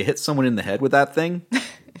thing. You hit someone in the head with that thing?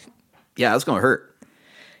 Yeah, it's gonna hurt.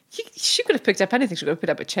 She could have picked up anything. She could have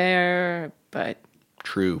picked up a chair, but...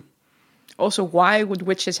 True. Also, why would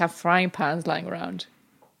witches have frying pans lying around?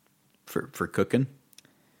 For cooking?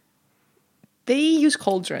 They use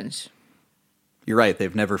cauldrons. You're right,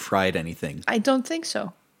 they've never fried anything. I don't think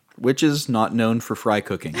so. Witches not known for fry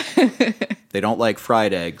cooking. They don't like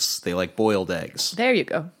fried eggs. They like boiled eggs. There you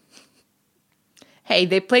go. Hey,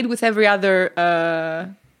 they played with every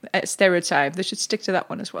other stereotype. They should stick to that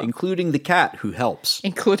one as well. Including the cat who helps.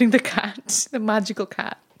 Including the cat. The magical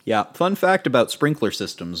cat. Yeah, fun fact about sprinkler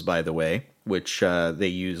systems, by the way, which they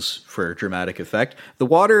use for dramatic effect. The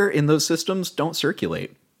water in those systems don't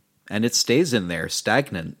circulate. And it stays in there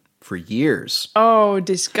stagnant for years. Oh,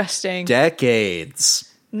 disgusting.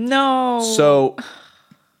 Decades. No. So...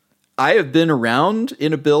 I have been around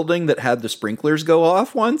in a building that had the sprinklers go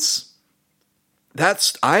off once.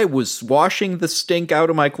 I was washing the stink out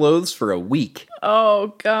of my clothes for a week.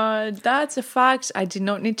 Oh, God. That's a fact I did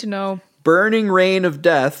not need to know. Burning rain of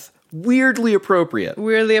death. Weirdly appropriate.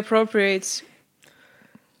 Weirdly appropriate.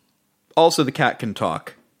 Also, the cat can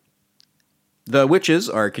talk. The witches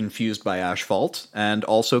are confused by asphalt, and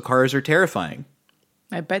also cars are terrifying.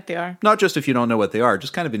 I bet they are. Not just if you don't know what they are,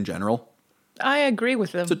 just kind of in general. I agree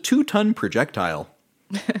with them. It's a 2-ton projectile.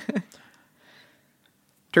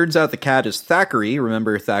 Turns out the cat is Thackeray.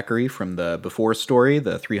 Remember Thackeray from the Before story,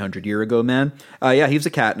 the 300-year-ago man? Yeah, he's a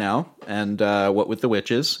cat now, and what with the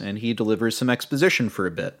witches, and he delivers some exposition for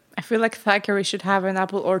a bit. I feel like Thackeray should have an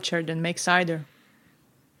apple orchard and make cider.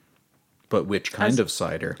 But which kind of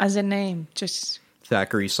cider? As a name, just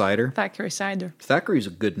Thackeray cider? Thackeray cider. Thackeray's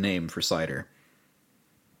a good name for cider.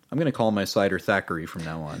 I'm going to call my cider Thackeray from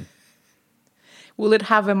now on. Will it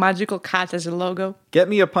have a magical cat as a logo? Get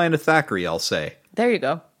me a pint of Thackeray, I'll say. There you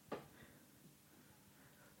go.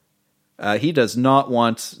 He does not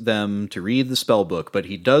want them to read the spell book, but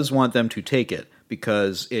he does want them to take it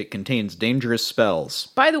because it contains dangerous spells.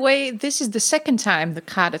 By the way, this is the second time the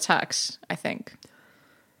cat attacks, I think.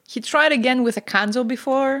 He tried again with a candle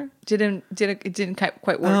before. It didn't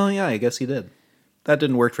quite work. Oh, yeah, I guess he did. That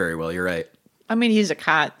didn't work very well, you're right. I mean, he's a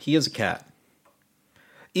cat. He is a cat.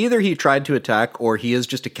 Either he tried to attack, or he is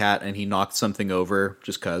just a cat and he knocked something over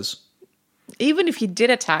just 'cause. Even if he did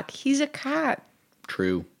attack, he's a cat.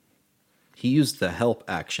 True. He used the help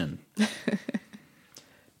action.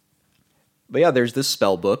 But yeah, there's this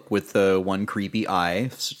spell book with the one creepy eye,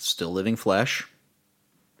 still living flesh.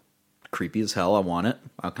 Creepy as hell. I want it.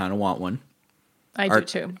 I kind of want one. I do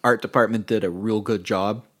too. Art department did a real good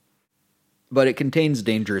job. But it contains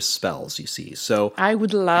dangerous spells, you see. So I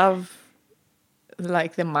would love,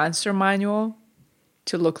 like, the monster manual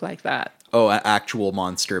to look like that. Oh, an actual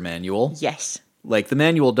monster manual? Yes. Like, the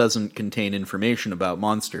manual doesn't contain information about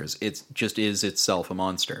monsters. It just is itself a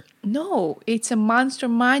monster. No, it's a monster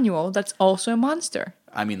manual that's also a monster.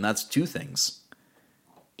 I mean, that's two things.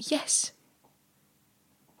 Yes.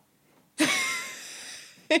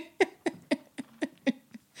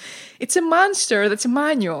 It's a monster that's a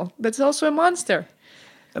manual. That's also a monster.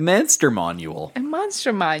 A monster manual. A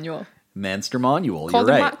monster manual. Monster manual, you're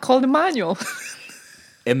right. Called a manual.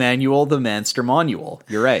 Emmanuel the Monster Manual.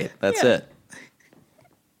 You're right. That's it.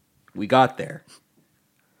 We got there.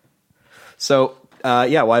 So,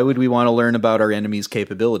 yeah, why would we want to learn about our enemy's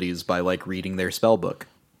capabilities by, like, reading their spell book?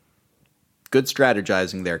 Good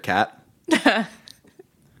strategizing there, cat.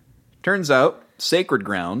 Turns out, sacred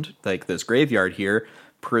ground, like this graveyard here,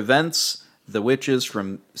 prevents the witches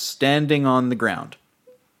from standing on the ground.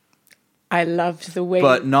 I loved the way...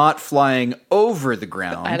 But not flying over the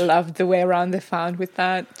ground. I loved the way around they found with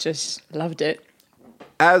that. Just loved it.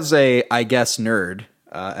 As a, I guess, nerd,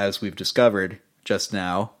 as we've discovered just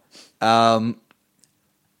now, I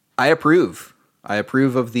approve. I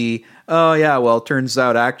approve of the, oh yeah, well, turns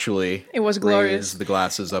out actually... It was glorious. Raise the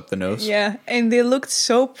glasses up the nose. Yeah, and they looked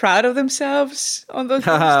so proud of themselves on those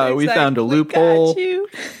posters. We like, found a loophole. We got you.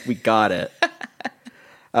 We got it.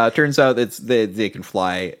 Turns out they can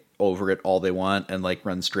fly over it all they want and like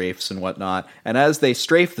run strafes and whatnot. And as they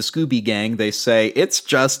strafe the Scooby Gang, they say, "It's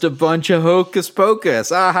just a bunch of hocus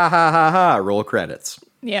pocus. Ah ha ha ha ha." Roll credits.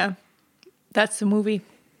 Yeah, that's the movie.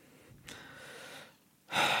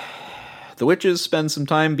 The witches spend some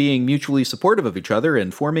time being mutually supportive of each other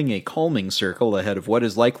and forming a calming circle ahead of what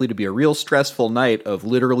is likely to be a real stressful night of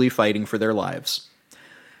literally fighting for their lives.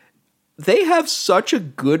 They have such a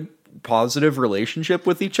good, positive relationship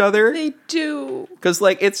with each other. They do. Because,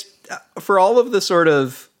 like, it's, for all of the sort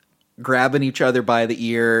of grabbing each other by the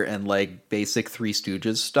ear and, like, basic Three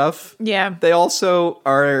Stooges stuff. Yeah. They also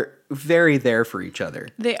are very there for each other.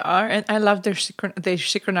 They are, and I love their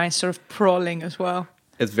synchronized sort of prowling as well.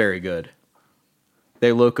 It's very good. They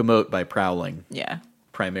locomote by prowling. Yeah.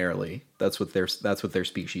 Primarily. That's what their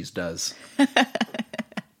species does.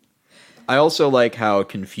 I also like how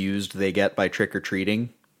confused they get by trick-or-treating.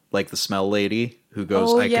 Like the smell lady who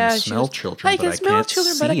goes, I can smell children,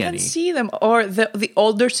 but I can't see them. Or the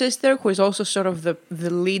older sister, who is also sort of the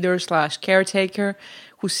leader / caretaker,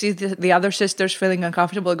 who sees the other sisters feeling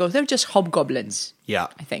uncomfortable and goes, they're just hobgoblins. Yeah.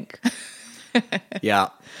 I think. Yeah.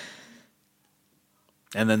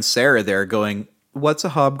 And then Sarah there going, what's a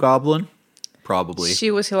hobgoblin? Probably.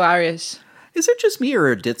 She was hilarious. Is it just me, or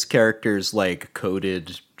are Dit's characters like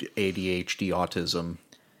coded ADHD autism?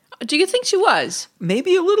 Do you think she was?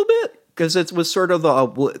 Maybe a little bit. Because it was sort of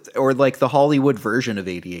the Hollywood version of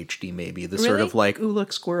ADHD, maybe. The sort of like, ooh,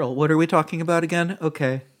 look, squirrel. What are we talking about again?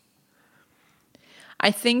 Okay.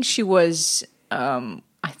 I think she was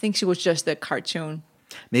just a cartoon.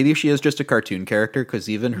 Maybe she is just a cartoon character, because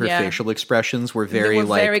even her Yeah. facial expressions were They very were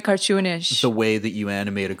like very cartoonish. the way that you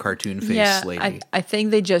animate a cartoon face Yeah, lady. I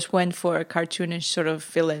think they just went for cartoonish sort of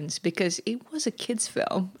villains because it was a kids'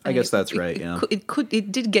 film. I and guess that's right, yeah.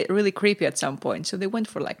 It did get really creepy at some point, so they went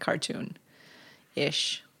for like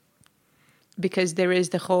cartoon-ish. Because there is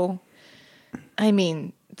the whole, I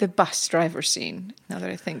mean, the bus driver scene. Now that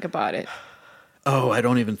I think about it, Oh, I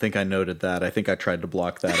don't even think I noted that. I think I tried to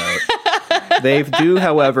block that out. They do,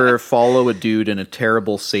 however, follow a dude in a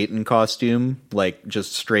terrible Satan costume, like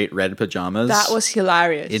just straight red pajamas. that was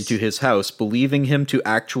hilarious. into his house, believing him to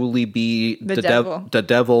actually be The devil. the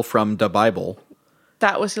devil from the Bible.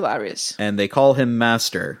 That was hilarious. And they call him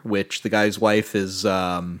Master, which the guy's wife is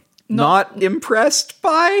not impressed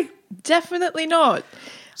by. Definitely not.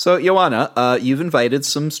 So, Joanna, you've invited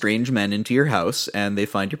some strange men into your house, and they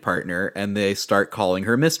find your partner, and they start calling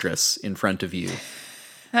her mistress in front of you.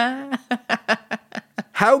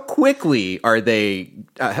 How quickly are they?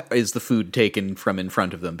 Is the food taken from in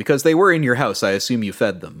front of them? Because they were in your house, I assume you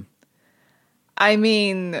fed them. I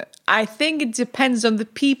mean, I think it depends on the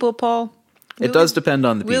people, Paul. It does depend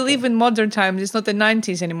on the We people. live in modern times. It's not the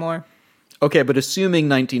 90s anymore. Okay, but assuming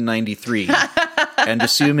 1993, and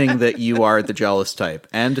assuming that you are the jealous type,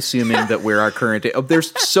 and assuming that we're our current... Oh,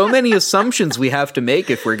 there's so many assumptions we have to make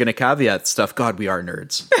if we're going to caveat stuff. God, we are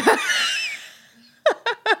nerds.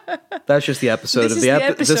 That's just the episode This of is the the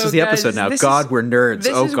episode. This is episode, the episode guys. now. This God, is- we're nerds.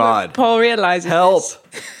 This Oh, is God. what Paul realizes. Help!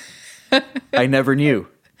 this. I never knew.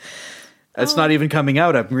 It's not even coming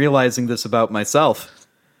out. I'm realizing this about myself.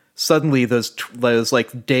 Suddenly, those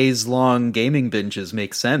like days-long gaming binges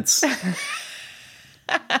make sense.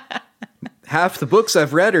 Half the books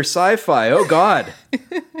I've read are sci-fi. Oh, God.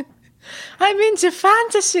 I'm into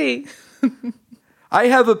fantasy. I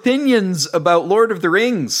have opinions about Lord of the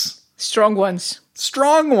Rings. Strong ones.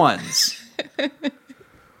 Strong ones.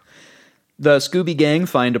 The Scooby Gang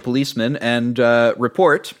find a policeman and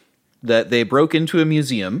report that they broke into a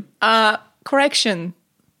museum. Correction.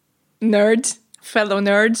 Nerds. Fellow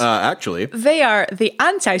nerds. Actually, They are the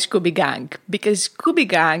anti-Scooby Gang because Scooby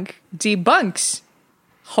Gang debunks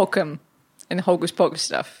Hokum and Hocus Pocus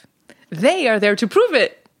stuff. They are there to prove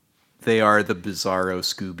it. they are the Bizarro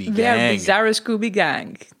Scooby Gang. They are Bizarro Scooby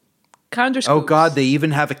Gang. Counter Oh, God, they even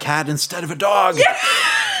have a cat instead of a dog.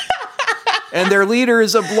 And their leader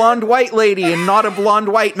is a blonde white lady and not a blonde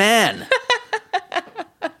white man.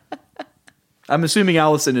 I'm assuming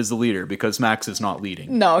Allison is the leader because Max is not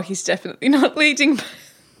leading. No, he's definitely not leading.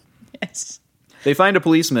 Yes. They find a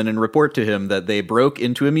policeman and report to him that they broke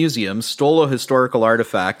into a museum, stole a historical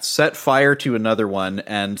artifact, set fire to another one,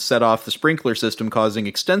 and set off the sprinkler system, causing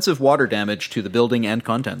extensive water damage to the building and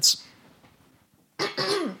contents.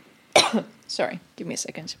 Sorry, give me a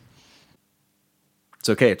second. It's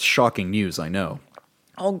okay, it's shocking news, I know.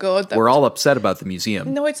 Oh, God. We're all upset about the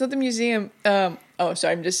museum. No, it's not the museum. Oh,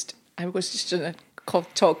 sorry, I was just gonna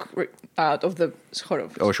talk out of the sort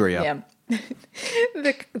of... Oh, sure, yeah.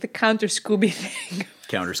 the counter Scooby thing.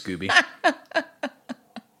 Counter Scooby.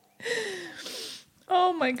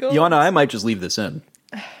 Oh, my God. Joanna, I might just leave this in.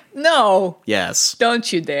 No, Yes.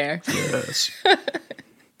 don't you dare. Yes.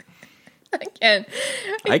 I can't.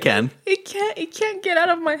 I can. It can't get out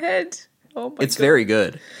of my head. Oh, my It's God. very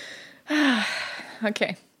good.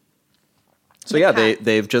 Okay. So yeah,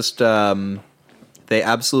 they've just they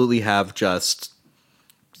absolutely have just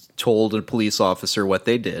told a police officer what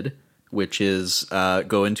they did, which is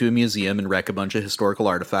go into a museum and wreck a bunch of historical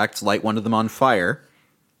artifacts, light one of them on fire,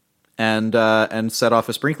 and set off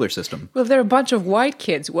a sprinkler system. Well, they're a bunch of white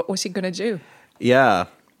kids. What was he going to do? Yeah.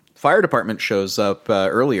 Fire department shows up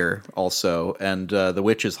earlier also, and the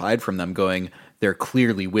witches hide from them, going, they're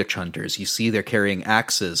clearly witch hunters. You see, they're carrying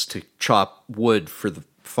axes to chop wood for the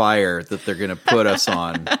fire that they're going to put us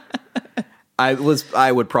on.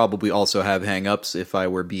 I would probably also have hang-ups if I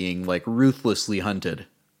were being, like, ruthlessly hunted.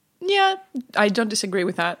 Yeah, I don't disagree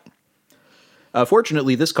with that.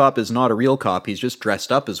 Fortunately, this cop is not a real cop. He's just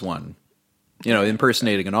dressed up as one. You know,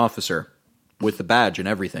 impersonating an officer with the badge and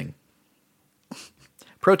everything.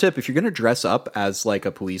 Pro tip, if you're going to dress up as, like,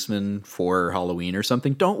 a policeman for Halloween or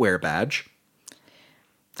something, don't wear a badge.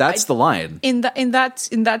 That's the line. In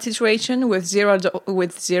that situation with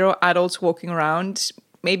zero adults walking around,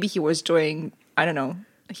 maybe he was doing, I don't know,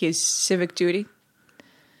 his civic duty.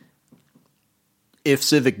 If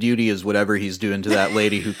civic duty is whatever he's doing to that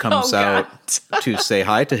lady who comes Oh, out God. to say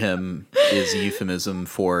hi to him is a euphemism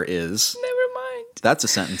for is. Never mind. That's a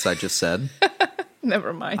sentence I just said.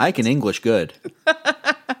 Never mind. I can English good.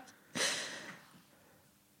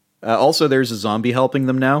 Also, there's a zombie helping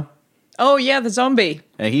them now. Oh, yeah, the zombie.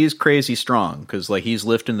 And he's crazy strong because, like, he's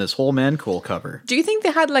lifting this whole man-cool cover. Do you think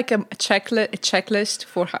they had like a checklist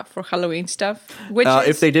for Halloween stuff?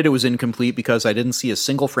 If they did, it was incomplete because I didn't see a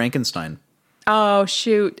single Frankenstein. Oh,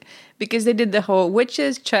 shoot. Because they did the whole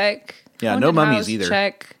witches check. Yeah, no haunted mummies house either.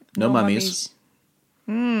 Check. No mummies.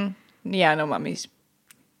 Yeah, no mummies.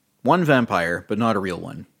 One vampire, but not a real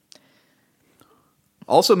one.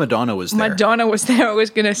 Also, Madonna was there. Madonna was there. I was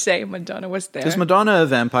going to say Madonna was there. Is Madonna a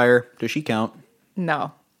vampire? Does she count?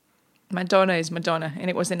 No. Madonna is Madonna, and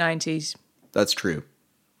it was the 90s. That's true.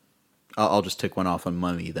 I'll just tick one off on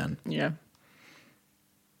Mummy then. Yeah.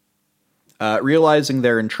 Realizing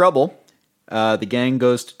they're in trouble, the gang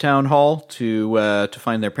goes to town hall to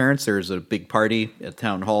find their parents. There's a big party at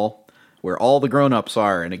town hall where all the grown-ups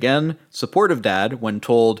are. And again, supportive dad when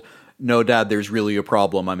told, no, dad, there's really a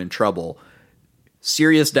problem. I'm in trouble.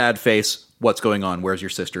 Serious dad face. What's going on? Where's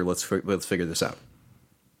your sister? Let's figure this out.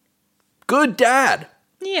 Good dad.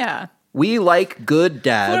 Yeah. We like good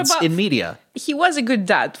dads in media. He was a good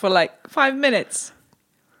dad for like 5 minutes.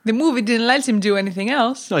 The movie didn't let him do anything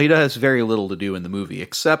else. No, he has very little to do in the movie,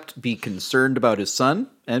 except be concerned about his son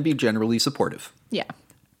and be generally supportive. Yeah.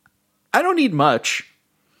 I don't need much.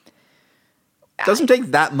 Doesn't take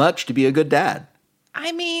that much to be a good dad.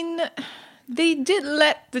 I mean, they did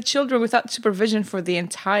let the children without supervision for the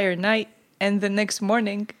entire night and the next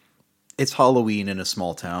morning. It's Halloween in a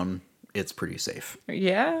small town. It's pretty safe.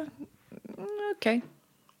 Yeah. Okay.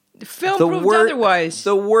 The film proved otherwise.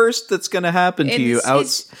 The worst that's going to happen to you out.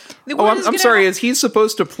 I'm sorry. Is he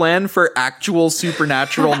supposed to plan for actual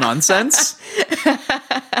supernatural nonsense?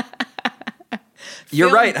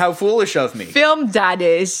 You're right. How foolish of me. Film dad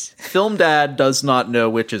is. Film dad does not know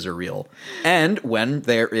witches are real. And when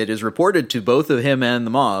it is reported to both of him and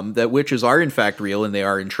the mom that witches are in fact real and they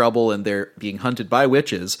are in trouble and they're being hunted by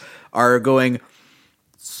witches, are going,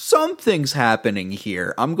 something's happening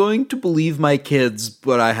here. I'm going to believe my kids,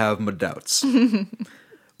 but I have my doubts.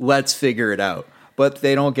 Let's figure it out. But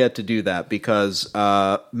they don't get to do that because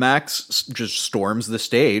Max just storms the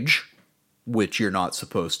stage, which you're not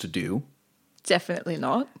supposed to do. Definitely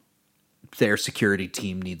not. Their security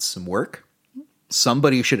team needs some work.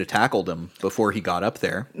 Somebody should have tackled him before he got up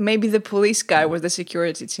there. Maybe the police guy was the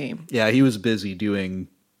security team. Yeah, he was busy doing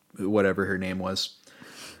whatever her name was.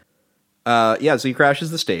 So he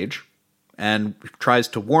crashes the stage and tries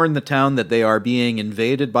to warn the town that they are being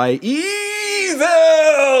invaded by evil!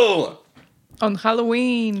 On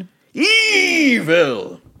Halloween.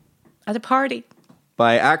 Evil! At a party.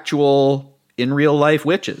 By actual, in real life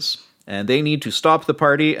witches. And they need to stop the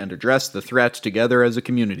party and address the threat together as a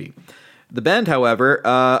community. The band, however,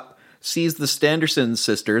 sees the Sanderson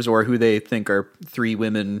sisters, or who they think are three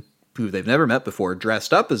women who they've never met before,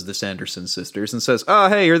 dressed up as the Sanderson sisters, and says, oh,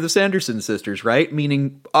 hey, you're the Sanderson sisters, right?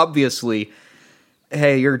 Meaning, obviously,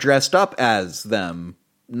 hey, you're dressed up as them.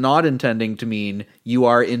 Not intending to mean you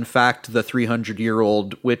are, in fact, the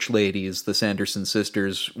 300-year-old witch ladies, the Sanderson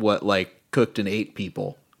sisters, cooked and ate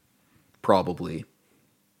people. Probably.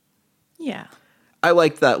 Yeah. I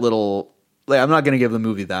liked that little... I'm not going to give the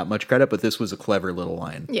movie that much credit, but this was a clever little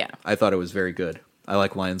line. Yeah. I thought it was very good. I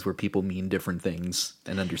like lines where people mean different things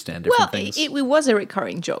and understand different things. It was a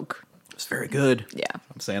recurring joke. It's very good. Yeah.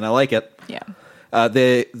 I'm saying I like it. Yeah.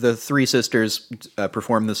 The three sisters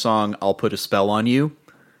perform the song I'll Put a Spell on You,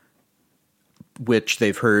 which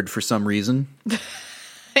they've heard for some reason.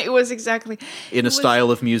 It was exactly... In a style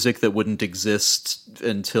of music that wouldn't exist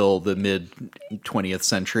until the mid-20th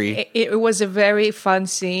century. It was a very fun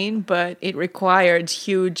scene, but it required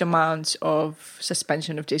huge amounts of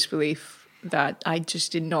suspension of disbelief that I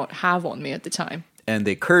just did not have on me at the time. And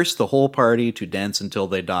they curse the whole party to dance until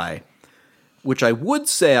they die, which I would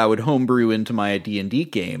say I would homebrew into my D&D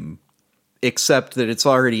game, except that it's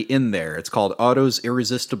already in there. It's called Otto's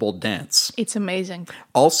Irresistible Dance. It's amazing.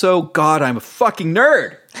 Also, God, I'm a fucking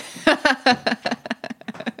nerd!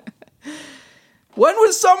 When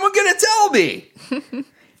was someone gonna tell me?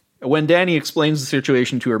 When Danny explains the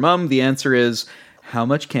situation to her mom, the answer is, how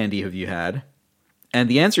much candy have you had? And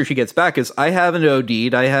the answer she gets back is, I haven't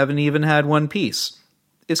OD'd, I haven't even had one piece.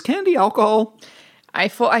 Is candy alcohol? I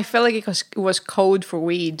felt like it was code for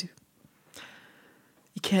weed.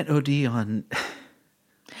 You can't OD on...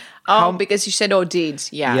 Because you said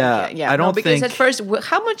OD'd. Yeah. I don't because think... at first,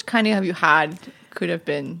 how much candy have you had could have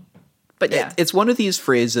been... But yeah. It's one of these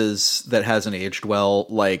phrases that hasn't aged well,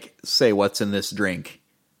 like, say what's in this drink.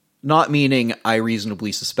 Not meaning I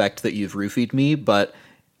reasonably suspect that you've roofied me, but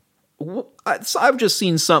I've just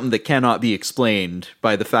seen something that cannot be explained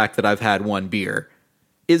by the fact that I've had one beer.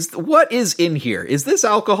 What is in here? Is this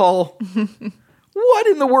alcohol? What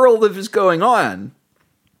in the world is going on?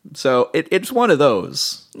 So it's one of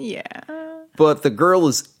those. Yeah. But the girl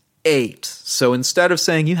is 8. So instead of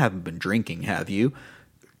saying, you haven't been drinking, have you?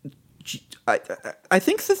 I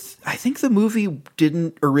think the movie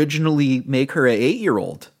didn't originally make her an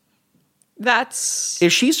 8-year-old.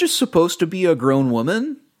 Is she just supposed to be a grown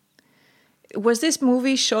woman? Was this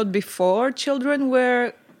movie shot before children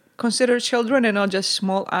were considered children and not just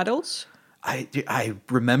small adults? I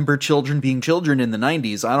remember children being children in the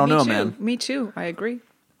 90s. I don't know, man. Me too. I agree.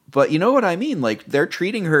 But you know what I mean? Like, they're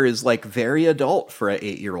treating her as, like, very adult for an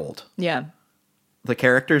 8-year-old. Yeah. The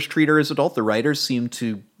characters treat her as adult. The writers seem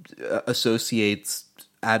to associate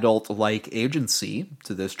adult-like agency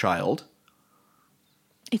to this child.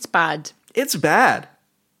 It's bad. It's bad.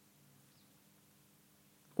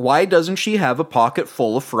 Why doesn't she have a pocket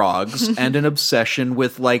full of frogs and an obsession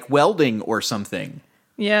with, like, welding or something?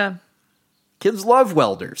 Yeah. Kids love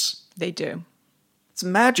welders. They do. It's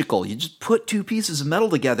magical. You just put 2 pieces of metal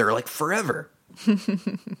together, like, forever.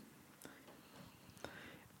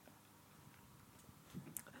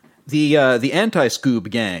 The anti-Scoob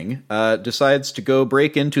gang decides to go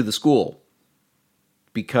break into the school.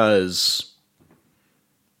 Because...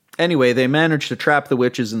 Anyway, they manage to trap the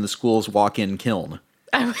witches in the school's walk-in kiln.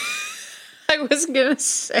 I was going to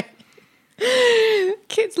say...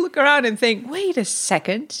 Kids look around and think, wait a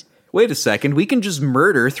second, we can just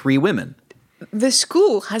murder 3 women. The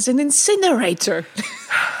school has an incinerator.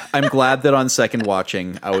 I'm glad that on second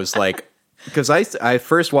watching, I was like... Because I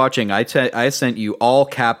first watching, I sent you all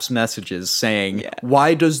caps messages saying,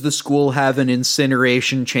 Why does the school have an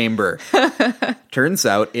incineration chamber? Turns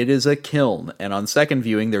out it is a kiln. And on second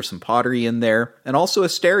viewing, there's some pottery in there and also a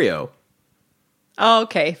stereo. Oh,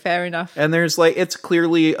 okay, fair enough. And there's like, it's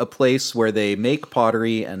clearly a place where they make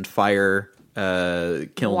pottery and fire kiln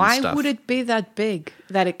stuff. Why would it be that big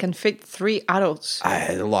that it can fit 3 adults?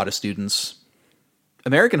 A lot of students.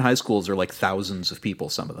 American high schools are like thousands of people,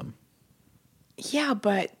 some of them. Yeah,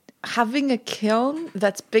 but having a kiln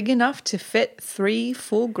that's big enough to fit 3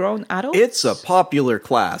 full-grown adults? It's a popular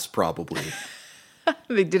class, probably.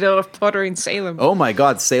 They did a lot of pottery in Salem. Oh my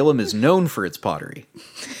god, Salem is known for its pottery.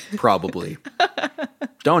 Probably.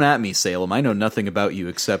 Don't at me, Salem. I know nothing about you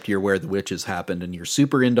except you're where the witches happened and you're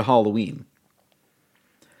super into Halloween.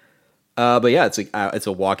 But yeah, it's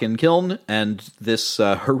a walk-in kiln, and this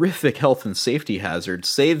horrific health and safety hazard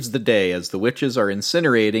saves the day as the witches are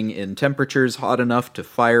incinerating in temperatures hot enough to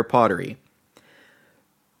fire pottery.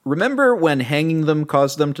 Remember when hanging them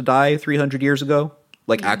caused them to die 300 years ago?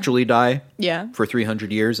 Like, actually die? Yeah. For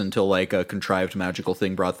 300 years until, like, a contrived magical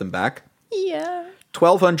thing brought them back? Yeah.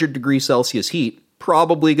 1,200 degrees Celsius heat,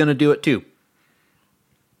 probably gonna do it too.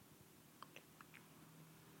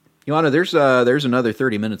 Joanna, there's another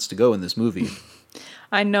 30 minutes to go in this movie.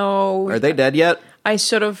 I know. Are they dead yet? I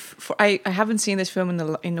haven't seen this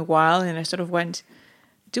film in a while, and I sort of went,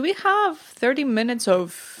 do we have 30 minutes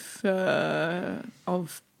of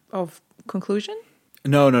conclusion?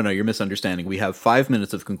 No, you're misunderstanding. We have 5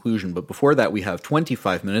 minutes of conclusion, but before that we have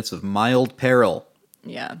 25 minutes of mild peril.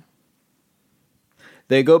 Yeah.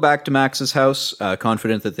 They go back to Max's house,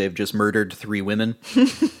 confident that they've just murdered 3 women.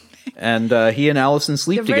 And he and Allison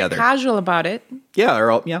sleep They're together. Very casual about it. Yeah,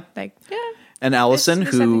 Like, yeah. And Allison,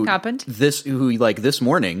 who happened. This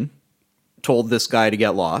morning told this guy to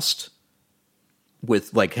get lost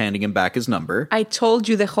with like handing him back his number. I told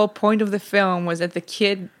you the whole point of the film was that the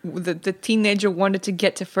teenager wanted to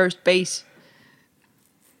get to first base.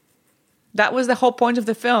 That was the whole point of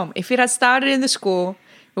the film. If it had started in the school,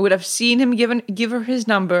 we would have seen him give her his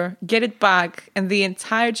number, get it back, and the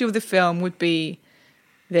entirety of the film would be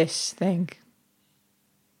this thing.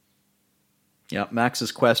 Yeah,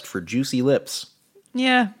 Max's quest for juicy lips.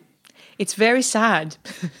 Yeah, it's very sad.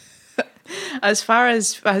 as far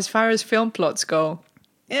as film plots go,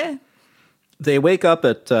 yeah. They wake up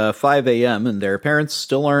at 5 a.m. and their parents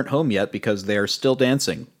still aren't home yet because they are still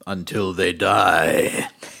dancing until they die.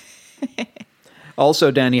 Also,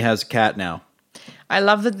 Danny has a cat now. I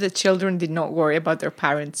love that the children did not worry about their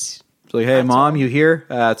parents. So like, hey, Mom, you here?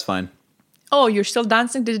 That's fine. Oh, you're still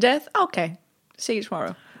dancing to death? Okay. See you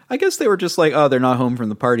tomorrow. I guess they were just like, oh, they're not home from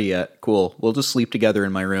the party yet. Cool. We'll just sleep together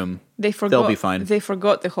in my room. They'll be fine. They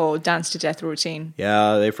forgot the whole dance to death routine.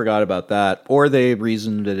 Yeah, they forgot about that. Or they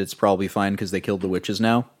reasoned that it's probably fine because they killed the witches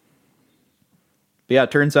now. But yeah,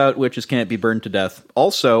 it turns out witches can't be burned to death.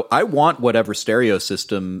 Also, I want whatever stereo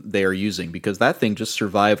system they are using because that thing just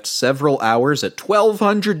survived several hours at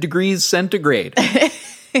 1,200 degrees centigrade.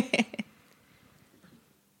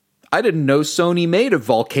 I didn't know Sony made a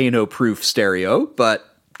volcano-proof stereo, but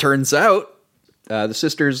turns out the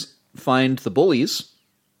sisters find the bullies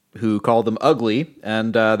who call them ugly,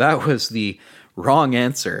 and that was the Wrong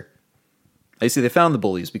answer. I see they found the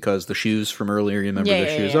bullies because the shoes from earlier, you remember the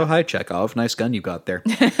shoes? Yeah. Oh, hi, Chekhov. Nice gun you got there.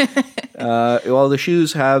 Well, the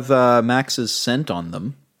shoes have Max's scent on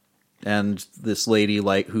them. And this lady,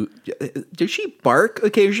 did she bark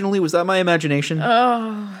occasionally? Was that my imagination?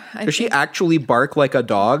 Does she actually bark like a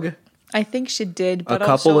dog? I think she did, but a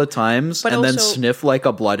couple of times, and then sniff like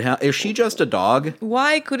a bloodhound. Is she just a dog?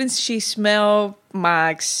 Why couldn't she smell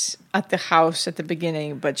Max at the house at the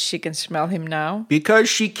beginning, but she can smell him now? Because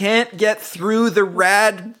she can't get through the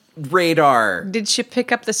rad radar. Did she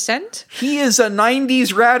pick up the scent? He is a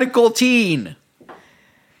 90s radical teen.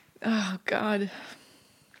 Oh, God.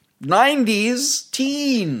 90s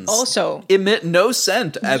teens Also emit no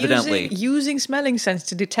scent, evidently. Using smelling sense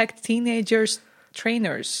to detect teenagers'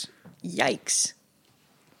 trainers. Yikes.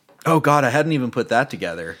 Oh, God, I hadn't even put that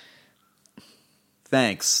together.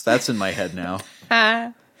 Thanks. That's in my head now.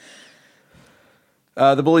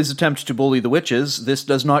 The bullies attempt to bully the witches. This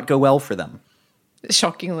does not go well for them.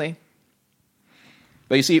 Shockingly.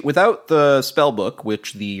 But you see, without the spell book,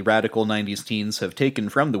 which the radical 90s teens have taken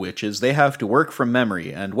from the witches, they have to work from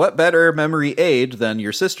memory. And what better memory aid than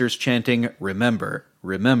your sisters chanting, remember,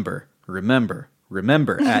 remember, remember,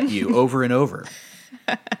 remember at you over and over.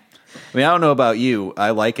 I mean, I don't know about you. I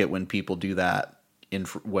like it when people do that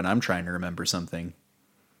when I'm trying to remember something.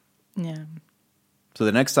 Yeah. So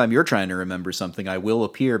the next time you're trying to remember something, I will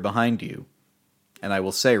appear behind you. And I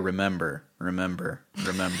will say, remember, remember,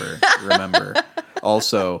 remember, remember.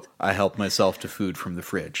 Also, I help myself to food from the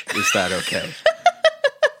fridge. Is that okay?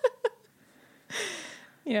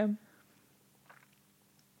 Yeah.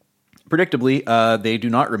 Predictably, they do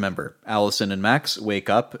not remember. Allison and Max wake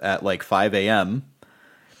up at 5 a.m.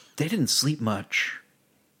 They didn't sleep much.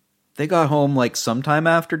 They got home sometime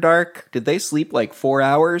after dark. Did they sleep 4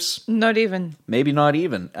 hours? Not even. Maybe not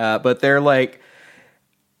even. But they're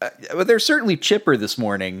but they're certainly chipper this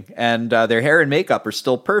morning, and their hair and makeup are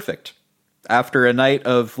still perfect. After a night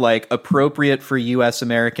of, appropriate for U.S.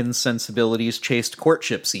 American sensibilities chaste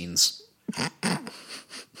courtship scenes.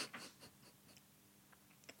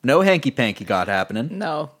 No hanky-panky got happening.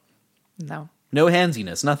 No. No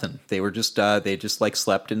handsiness, nothing. They were just,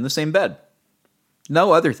 slept in the same bed.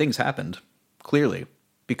 No other things happened, clearly,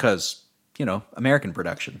 because, American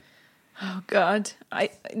production. Oh, God.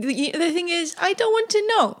 The thing is, I don't want to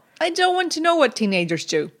know. I don't want to know what teenagers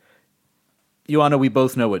do. Joanna, we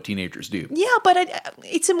both know what teenagers do. Yeah, but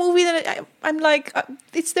it's a movie that I'm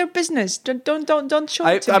it's their business. Don't show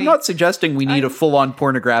it to me. I'm not suggesting we need a full-on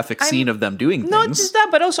pornographic scene of them doing things. Not just that,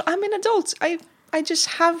 but also I'm an adult. I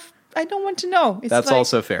don't want to know. That's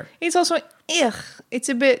also fair. It's also, ugh. It's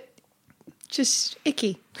a bit just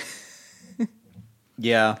icky.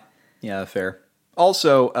 Yeah, fair.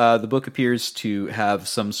 Also, the book appears to have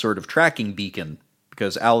some sort of tracking beacon,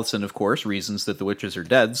 because Allison, of course, reasons that the witches are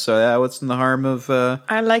dead, so what's in the harm of...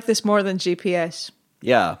 I like this more than GPS.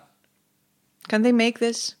 Yeah. Can they make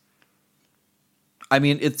this? I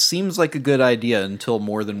mean, it seems like a good idea until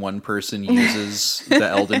more than one person uses the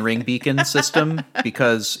Elden Ring beacon system,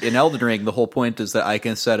 because in Elden Ring, the whole point is that I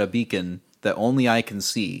can set a beacon that only I can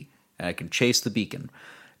see, and I can chase the beacon.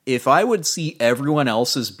 If I would see everyone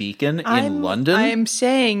else's beacon in London... I'm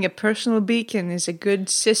saying a personal beacon is a good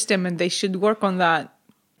system and they should work on that.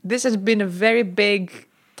 This has been a very big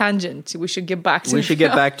tangent. We should get back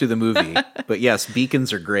to the movie. But yes,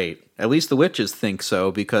 beacons are great. At least the witches think so,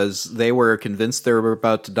 because they were convinced they were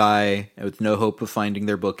about to die with no hope of finding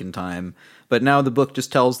their book in time. But now the book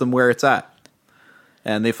just tells them where it's at.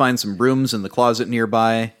 And they find some brooms in the closet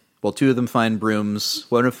nearby. Well, two of them find brooms.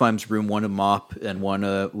 One of them finds broom, one a mop, and one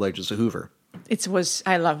alleges a hoover.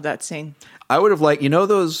 I love that scene. I would have liked,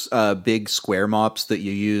 those big square mops that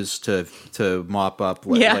you use to mop up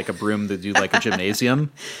like a broom to do like a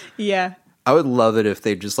gymnasium? Yeah. I would love it if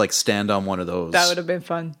they just stand on one of those. That would have been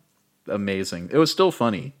fun. Amazing. It was still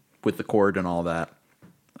funny with the cord and all that.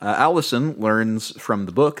 Allison learns from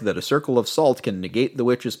the book that a circle of salt can negate the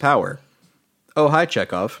witch's power. Oh, hi,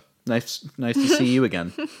 Chekhov. Nice to see you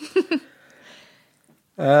again.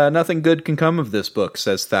 Nothing good can come of this book,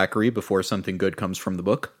 says Thackeray before something good comes from the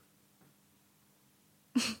book.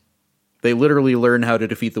 They literally learn how to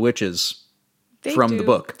defeat the witches from the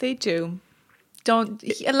book. They do.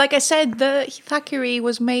 Like I said, the Thackeray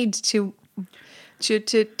was made to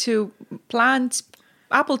plant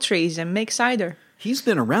apple trees and make cider. He's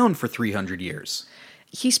been around for 300 years.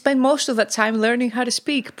 He spent most of that time learning how to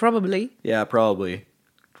speak, probably. Yeah, probably.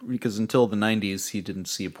 Because until the 90s, he didn't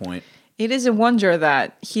see a point. It is a wonder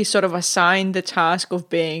that he sort of assigned the task of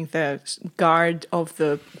being the guard of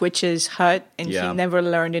the witch's hut, and he never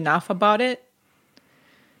learned enough about it.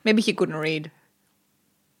 Maybe he couldn't read.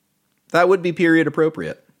 That would be period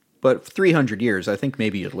appropriate. But 300 years, I think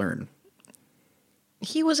maybe you'd learn.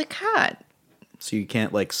 He was a cat. So you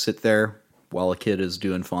can't, like, sit there while a kid is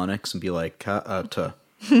doing phonics and be like, "Cat."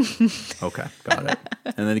 Okay, got it.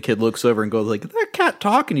 And then the kid looks over and goes like, "Did that cat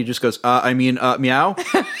talk?" And he just goes, meow.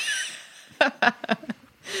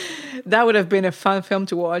 That would have been a fun film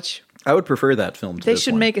to watch. I would prefer that film to They this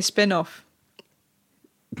should one. make a spin-off.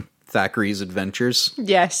 Thackeray's Adventures.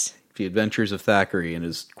 Yes. The Adventures of Thackeray and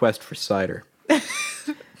his quest for cider.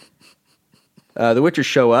 The witches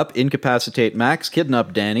show up, incapacitate Max,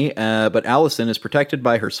 kidnap Danny, but Allison is protected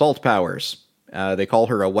by her salt powers. They call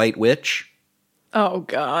her a white witch. Oh,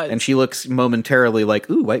 God. And she looks momentarily like,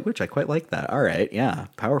 "Ooh, White Witch, I quite like that. All right, yeah,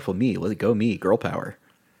 powerful me. Let it go me, girl power."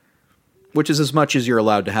 Which is as much as you're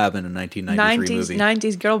allowed to have in a 1993 movie.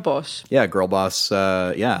 90s girl boss. Yeah, girl boss,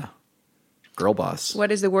 yeah. Girl boss.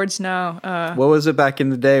 What is the words now? What was it back in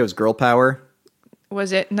the day? It was girl power?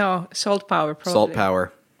 Was it? No, salt power, probably. Salt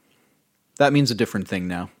power. That means a different thing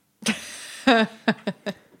now.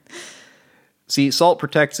 See, salt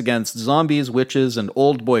protects against zombies, witches, and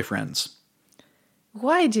old boyfriends.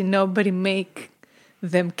 Why did nobody make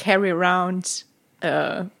them carry around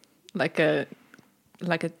like a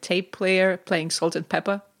tape player playing Salt and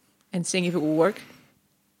Pepper and seeing if it would work?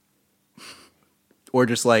 Or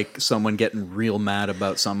just like someone getting real mad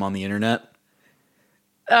about something on the internet.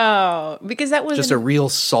 Oh, because that was Just a real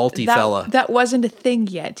salty fella. That wasn't a thing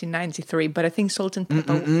yet in '93, but I think Salt and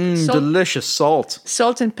Pepper, Delicious salt.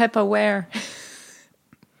 Salt and Pepper were.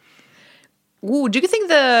 Ooh, do you think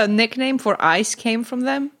the nickname for ice came from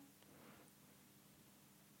them?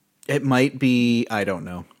 It might be, I don't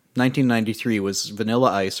know. 1993, was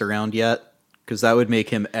Vanilla Ice around yet? Because that would make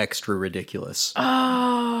him extra ridiculous.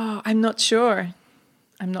 Oh, I'm not sure.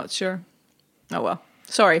 Oh, well.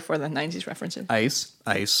 Sorry for the 90s references.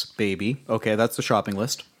 Ice, baby. Okay, that's the shopping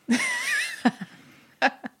list. So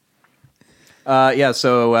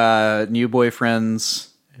new boyfriends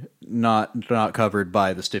not covered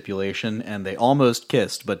by the stipulation, and they almost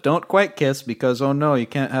kissed, but don't quite kiss because, oh no, you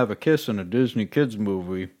can't have a kiss in a Disney kids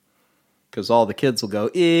movie. Because all the kids will go,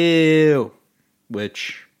 ew,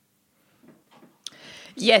 which...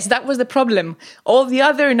 Yes, that was the problem. All the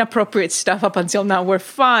other inappropriate stuff up until now were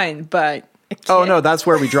fine, but... Oh, no, that's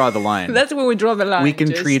where we draw the line. That's where we draw the line. We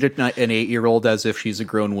can treat an 8-year-old as if she's a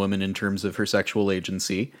grown woman in terms of her sexual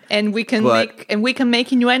agency. And we can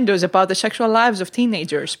make innuendos about the sexual lives of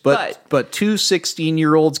teenagers. But two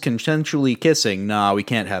 16-year-olds consensually kissing, nah, we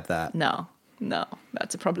can't have that. No,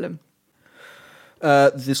 that's a problem.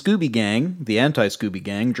 The Scooby Gang, the anti-Scooby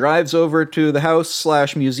Gang, drives over to the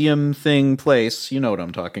house/museum thing place, you know what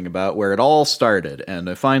I'm talking about, where it all started, and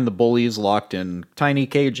they find the bullies locked in tiny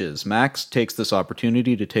cages. Max takes this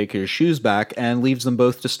opportunity to take his shoes back and leaves them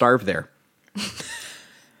both to starve there.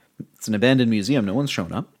 It's an abandoned museum. No one's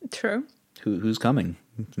shown up. True. Who's coming?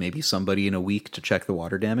 Maybe somebody in a week to check the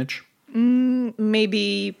water damage?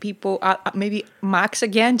 Maybe people... maybe Max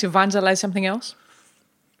again to vandalize something else?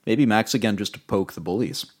 Maybe Max again just to poke the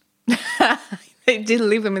bullies. They did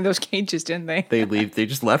leave them in those cages, didn't they? They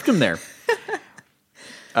just left him there.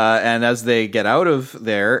 And as they get out of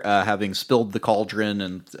there, having spilled the cauldron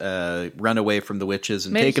and run away from the witches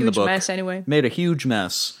and taken the book, mess anyway. Made a huge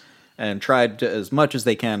mess and tried to, as much as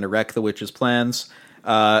they can to wreck the witches' plans.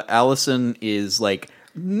 Allison is like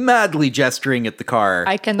madly gesturing at the car.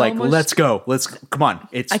 I can like, almost, let's go, come on.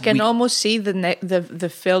 I can almost see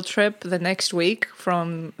the field trip the next week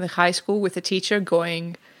from the high school with the teacher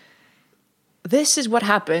going, this is what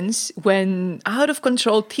happens when out of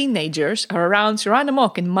control teenagers are around to run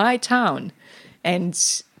amok in my town and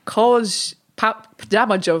cause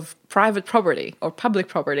damage of private property or public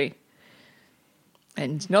property.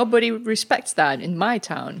 And nobody respects that in my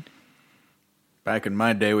town. Back in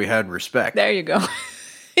my day, we had respect. There you go.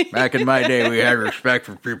 Back in my day, we had respect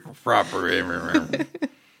for people's property.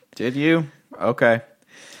 Did you? Okay.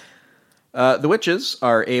 The witches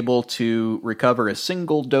are able to recover a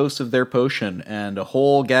single dose of their potion, and a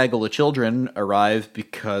whole gaggle of children arrive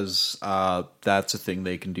because that's a thing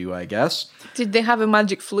they can do, I guess. Did they have a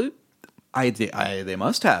magic flute? They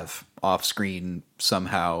must have off-screen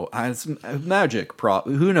somehow. It's magic.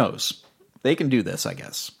 Who knows? They can do this, I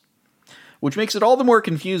guess. Which makes it all the more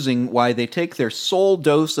confusing why they take their sole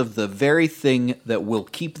dose of the very thing that will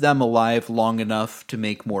keep them alive long enough to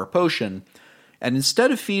make more potion, and instead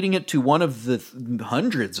of feeding it to one of the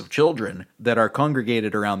hundreds of children that are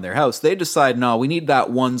congregated around their house, they decide, no, we need that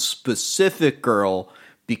one specific girl,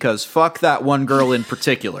 because fuck that one girl in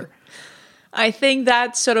particular. I think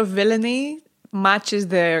that sort of villainy matches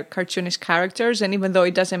their cartoonish characters, and even though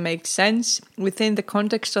it doesn't make sense, within the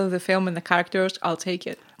context of the film and the characters, I'll take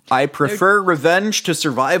it. I prefer revenge to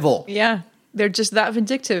survival. Yeah, they're just that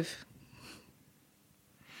vindictive.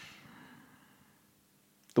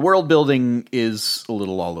 The world building is a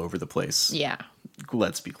little all over the place. Yeah.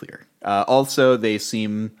 Let's be clear. Also,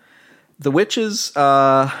 the witches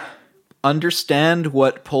understand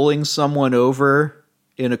what pulling someone over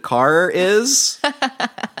in a car is.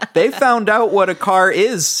 They found out what a car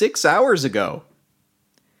is 6 hours ago.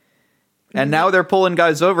 And now they're pulling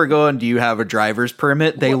guys over going, do you have a driver's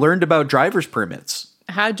permit? They learned about driver's permits.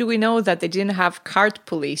 How do we know that they didn't have cart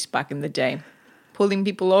police back in the day? Pulling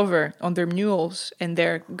people over on their mules and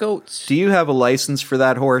their goats. Do you have a license for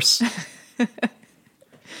that horse?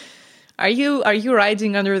 Are you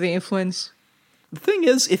riding under the influence? The thing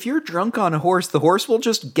is, if you're drunk on a horse, the horse will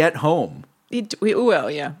just get home. It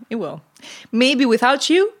will, yeah, it will. Maybe without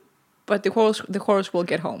you, but the horse will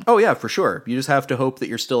get home. Oh yeah, for sure. You just have to hope that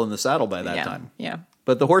you're still in the saddle by that time. Yeah.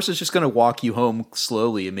 But the horse is just going to walk you home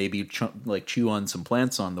slowly and maybe chew on some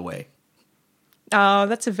plants on the way. Oh,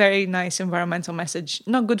 that's a very nice environmental message.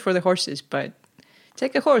 Not good for the horses, but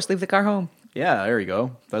take a horse, leave the car home. Yeah, there you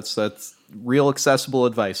go. That's real accessible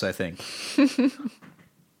advice, I think.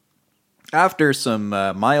 After some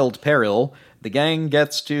mild peril, the gang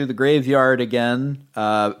gets to the graveyard again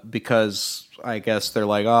because I guess they're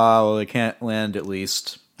like, oh, they can't land at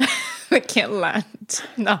least. They can't land.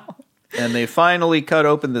 No. And they finally cut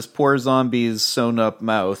open this poor zombie's sewn-up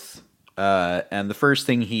mouth. And the first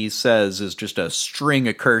thing he says is just a string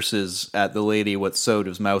of curses at the lady what sewed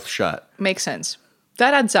his mouth shut. Makes sense.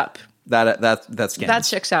 That adds up. That's That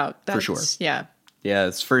checks out. For sure. Yeah. Yeah,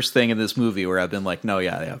 it's the first thing in this movie where I've been like, no,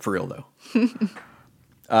 yeah, for real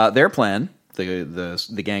though. Their plan,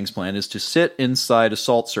 the gang's plan, is to sit inside a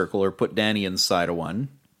salt circle or put Danny inside of one.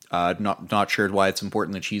 Not sure why it's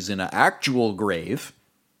important that she's in an actual grave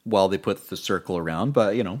while they put the circle around,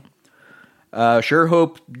 but you know. Sure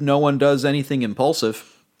hope no one does anything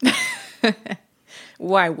impulsive.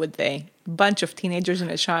 Why would they? Bunch of teenagers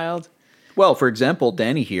and a child. Well, for example,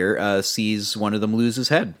 Danny here sees one of them lose his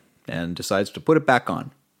head and decides to put it back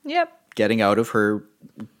on. Yep. Getting out of her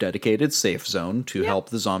dedicated safe zone to help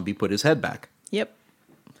the zombie put his head back. Yep.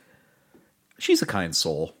 She's a kind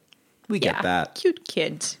soul. We get that. Cute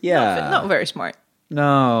kid. Yeah. Not very smart.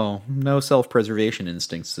 No self-preservation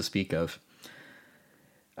instincts to speak of.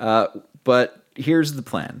 But here's the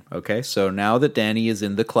plan, okay? So now that Danny is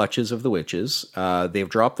in the clutches of the witches, they've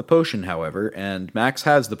dropped the potion, however, and Max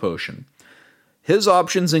has the potion. His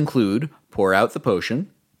options include pour out the potion,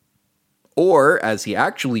 or, as he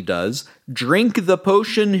actually does, drink the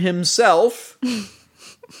potion himself.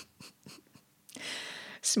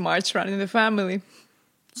 Smarts running the family.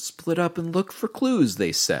 Split up and look for clues,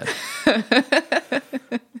 they said.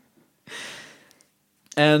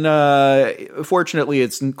 And fortunately,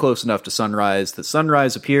 it's close enough to sunrise that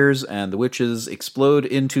sunrise appears and the witches explode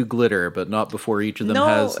into glitter, but not before each of them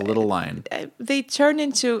has a little line. They turn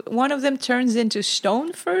into, one of them turns into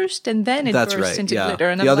stone first, and then it bursts into glitter.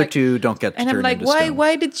 And the other two don't get to turn into stone. And I'm like,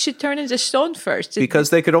 why did she turn into stone first? Because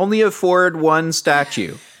they could only afford one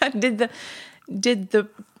statue. Did the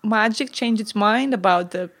magic change its mind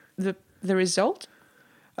about the result?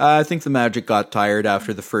 I think the magic got tired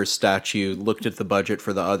after the first statue, looked at the budget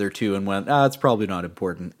for the other two, and went, it's probably not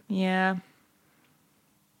important. Yeah.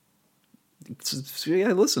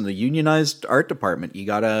 Listen, the unionized art department, you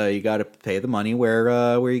gotta pay the money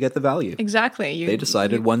where you get the value. Exactly. They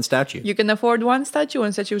decided one statue. You can afford one statue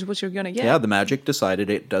is what you're gonna get. Yeah, the magic decided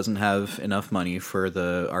it doesn't have enough money for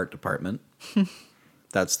the art department.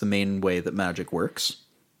 That's the main way that magic works.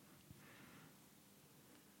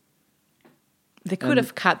 They could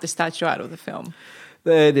have cut the statue out of the film.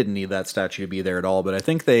 They didn't need that statue to be there at all, but I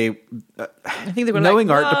think they were knowing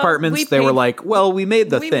like, art departments, they were like, well, we made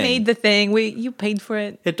the thing. We made the thing. You paid for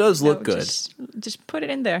it. It does look good. Just put it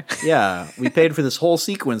in there. Yeah, we paid for this whole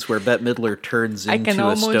sequence where Bette Midler turns into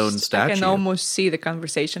a stone statue. I can almost see the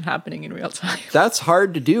conversation happening in real time. That's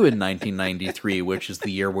hard to do in 1993, which is the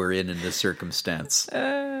year we're in this circumstance.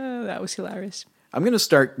 That was hilarious. I'm going to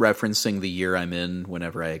start referencing the year I'm in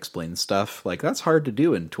whenever I explain stuff. Like, that's hard to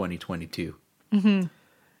do in 2022. Mm-hmm.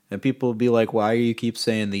 And people will be like, why do you keep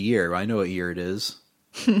saying the year? I know what year it is.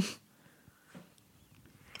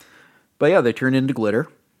 But yeah, they turn into glitter.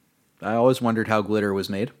 I always wondered how glitter was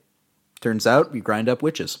made. Turns out you grind up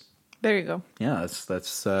witches. There you go. Yeah,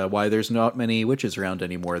 that's why there's not many witches around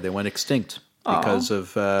anymore. They went extinct because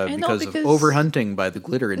of overhunting by the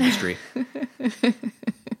glitter industry.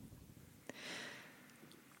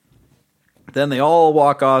 Then they all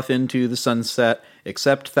walk off into the sunset,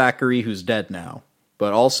 except Thackeray, who's dead now.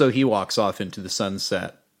 But also he walks off into the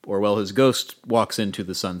sunset. Or, well, his ghost walks into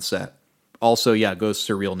the sunset. Also, yeah, ghosts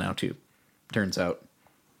are real now too. Turns out.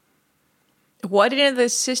 Why didn't the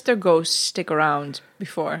sister ghost stick around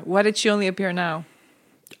before? Why did she only appear now?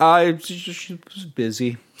 She was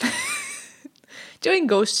busy. Doing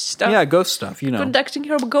ghost stuff. Yeah, ghost stuff. Conducting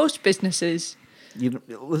her ghost businesses.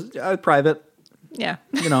 Private. Yeah.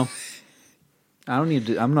 I don't need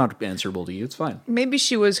to. I'm not answerable to you. It's fine. Maybe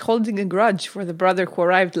she was holding a grudge for the brother who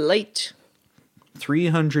arrived late.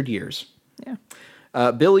 300 years.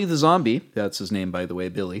 Yeah. Billy the zombie, that's his name, by the way,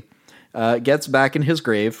 Billy, gets back in his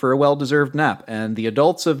grave for a well-deserved nap, and the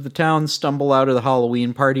adults of the town stumble out of the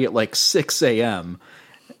Halloween party at like 6 a.m.,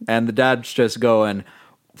 and the dad's just going,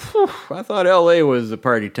 I thought L.A. was a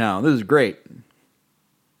party town. This is great.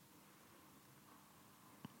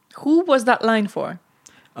 Who was that line for?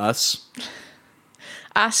 Us.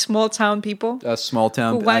 Us small town people? Us small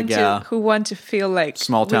town people. Who want to feel like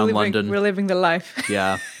small town London. We're living the life.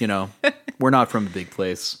 Yeah, we're not from a big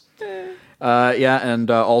place. And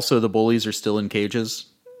also the bullies are still in cages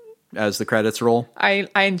as the credits roll. I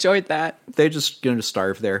enjoyed that. They're just going to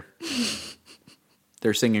starve there.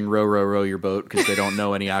 They're singing Row, Row, Row Your Boat because they don't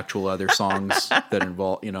know any actual other songs that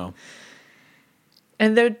involve,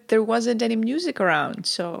 And there wasn't any music around,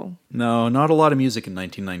 so... No, not a lot of music in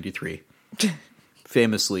 1993.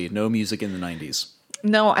 Famously, no music in the 90s.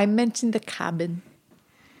 No, I meant in the cabin.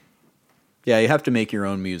 Yeah, you have to make your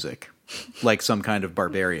own music. Like some kind of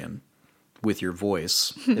barbarian. With your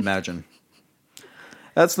voice. Imagine.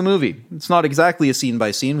 That's the movie. It's not exactly a scene by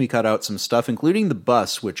scene. We cut out some stuff, including the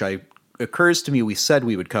bus, which occurs to me we said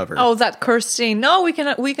we would cover. Oh, that cursed scene. No, we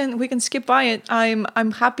can skip by it.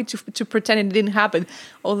 I'm happy to pretend it didn't happen.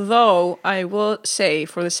 Although I will say,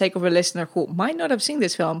 for the sake of a listener who might not have seen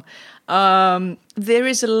this film, there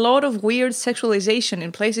is a lot of weird sexualization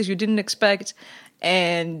in places you didn't expect,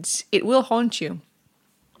 and it will haunt you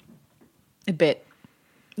a bit.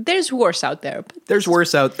 There's worse out there.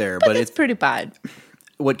 But it's pretty bad.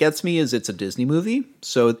 What gets me is it's a Disney movie.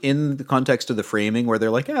 So in the context of the framing where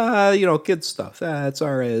they're like, kid stuff. It's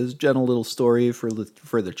all right. It's a gentle little story for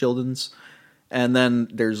the children's. And then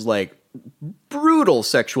there's like brutal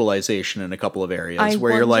sexualization in a couple of areas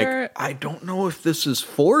you're like, I don't know if this is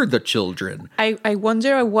for the children. I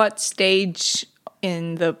wonder at what stage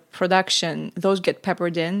in the production those get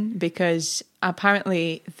peppered in, because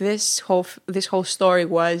apparently this whole story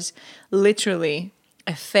was literally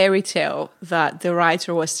a fairy tale that the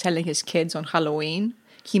writer was telling his kids on Halloween.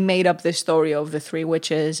 He made up the story of the three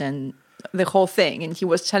witches and the whole thing, and he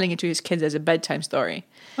was telling it to his kids as a bedtime story.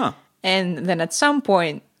 Huh. And then at some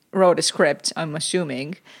point wrote a script, I'm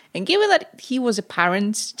assuming. And given that he was a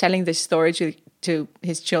parent telling this story to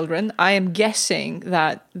his children, I am guessing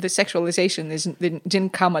that the sexualization didn't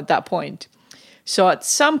come at that point. So at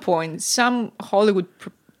some point, some Hollywood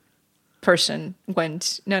person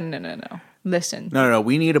went, no. Listen. No.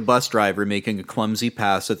 We need a bus driver making a clumsy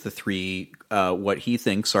pass at the three, what he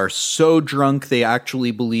thinks are so drunk they actually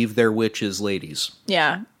believe they're witches ladies.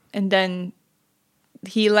 Yeah. And then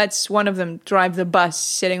he lets one of them drive the bus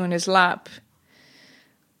sitting on his lap.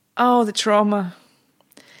 Oh, the trauma.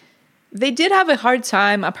 They did have a hard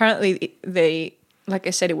time. Apparently, like I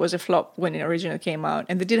said, it was a flop when it originally came out.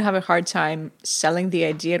 And they did have a hard time selling the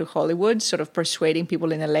idea to Hollywood, sort of persuading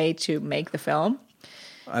people in LA to make the film.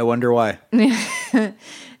 I wonder why.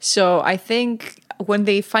 So I think when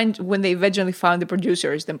they eventually found the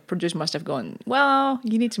producers must have gone, well,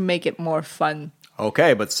 you need to make it more fun.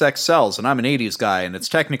 Okay, but sex sells, and I'm an 80s guy, and it's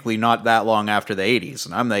technically not that long after the 80s,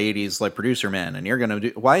 and I'm the 80s producer man, and you're gonna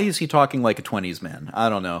do... Why is he talking like a 20s man? I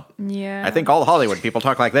don't know. Yeah. I think all Hollywood people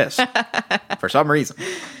talk like this. For some reason.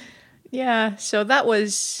 Yeah, so that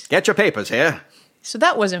was... Get your papers here. So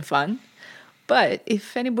that wasn't fun. But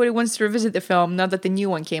if anybody wants to revisit the film, now that the new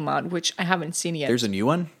one came out, which I haven't seen yet. There's a new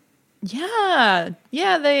one? Yeah.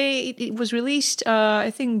 It was released,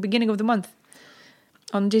 I think, beginning of the month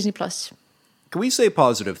on Disney+. Can we say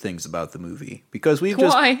positive things about the movie? Because we've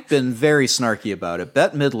just been very snarky about it.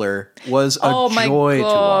 Bette Midler was a joy to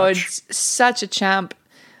watch. Such a champ.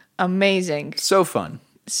 Amazing. So fun.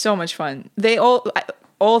 So much fun. They all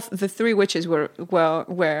the three witches were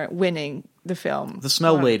winning the film. The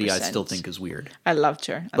smell 100%. lady I still think is weird. I loved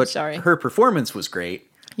her. I'm sorry. Her performance was great.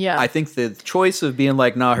 Yeah. I think the choice of being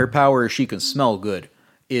like, nah, her power is she can smell good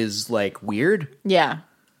is like weird. Yeah.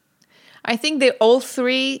 I think they all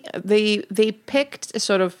three, they picked a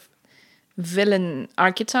sort of villain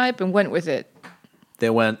archetype and went with it.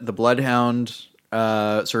 They went the Bloodhound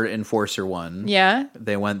sort of enforcer one. Yeah.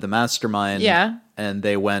 They went the mastermind. Yeah. And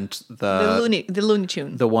they went the Looney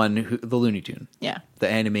Tune. The Looney Tune. Yeah. The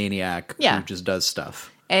Animaniac who just does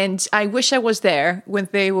stuff. And I wish I was there when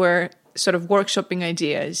they were sort of workshopping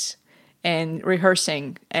ideas and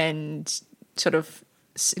rehearsing and sort of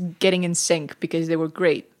getting in sync because they were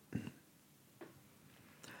great.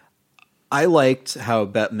 I liked how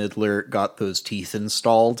Bette Midler got those teeth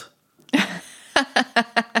installed. I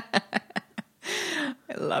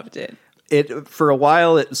loved it. For a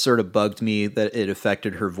while, it sort of bugged me that it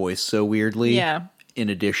affected her voice so weirdly. Yeah. In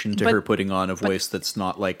addition to her putting on a voice that's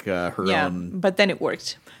not like her own. But then it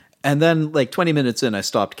worked. And then, like 20 minutes in, I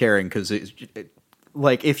stopped caring because,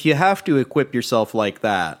 like, if you have to equip yourself like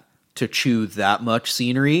that to chew that much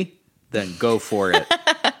scenery, then go for it.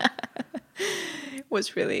 It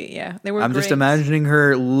was really, they were. I'm great. just imagining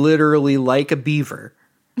her literally like a beaver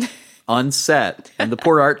on set, and the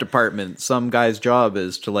poor art department. Some guy's job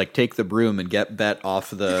is to like take the broom and get Bet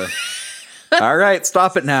off the. All right,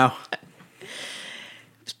 stop it now.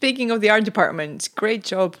 Speaking of the art department, great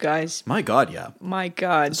job, guys. My God, yeah. My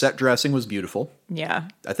God. Set dressing was beautiful. Yeah.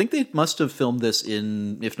 I think they must have filmed this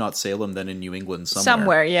in, if not Salem, then in New England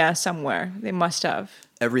somewhere. Somewhere. They must have.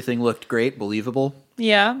 Everything looked great, believable.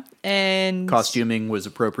 Yeah, and... Costuming was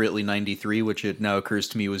appropriately 93, which it now occurs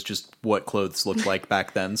to me was just what clothes looked like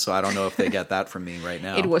back then, so I don't know if they get that from me right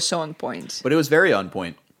now. It was so on point. But it was very on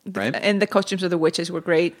point, right? And the costumes of the witches were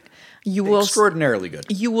great. Extraordinarily good.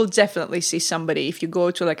 You will definitely see somebody, if you go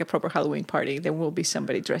to like a proper Halloween party, there will be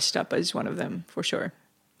somebody dressed up as one of them, for sure.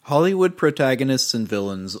 Hollywood protagonists and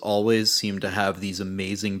villains always seem to have these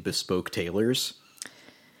amazing bespoke tailors.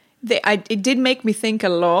 It did make me think a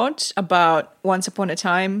lot about Once Upon a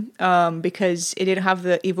Time, because it did have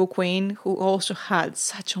the evil queen who also had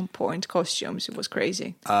such on point costumes. It was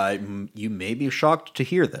crazy. You may be shocked to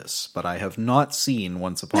hear this, but I have not seen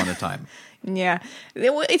Once Upon a Time. Yeah,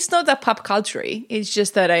 it's not that pop culture. It's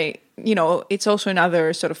just that it's also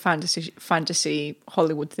another sort of fantasy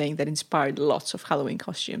Hollywood thing that inspired lots of Halloween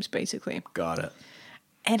costumes, basically. Got it.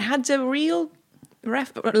 And had the real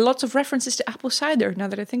lots of references to apple cider, now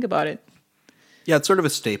that I think about it. Yeah, it's sort of a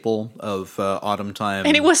staple of autumn time.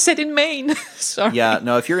 And it was set in Maine. Sorry. Yeah,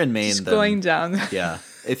 no, if you're in Maine, Just then... going down. Yeah.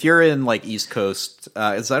 If you're in, like, East Coast...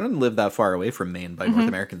 'cause I don't live that far away from Maine by North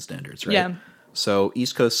American standards, right? Yeah. So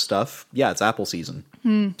East Coast stuff, yeah, it's apple season.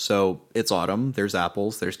 So it's autumn, there's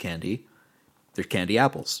apples, there's candy. There's candy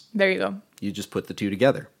apples. There you go. You just put the two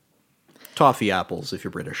together. Toffee apples, if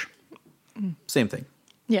you're British. Same thing.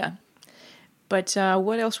 Yeah. But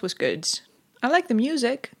what else was good? I like the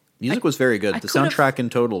music. Music was very good. The soundtrack in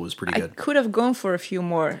total was pretty I good. could have gone for a few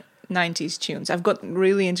more 90s tunes. I've got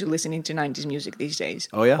really into listening to 90s music these days.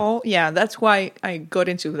 Oh, yeah? Oh, yeah. That's why I got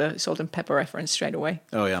into the Salt and Pepper reference straight away.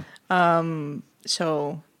 Oh, yeah.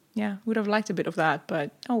 So, yeah, would have liked a bit of that,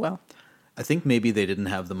 but oh well. I think maybe they didn't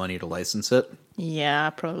have the money to license it. Yeah,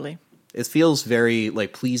 probably. It feels very,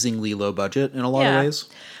 like, pleasingly low budget in a lot of Yeah. ways.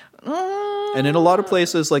 And in a lot of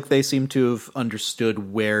places, like, they seem to have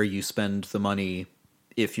understood where you spend the money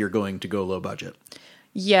if you're going to go low budget.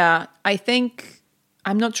 Yeah, I think...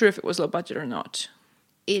 I'm not sure if it was low budget or not.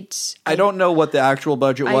 I don't know what the actual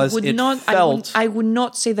budget was. I would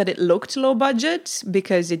not say that it looked low budget,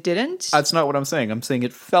 because it didn't. That's not what I'm saying. I'm saying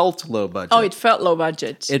it felt low budget. Oh, it felt low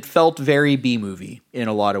budget. It felt very B-movie in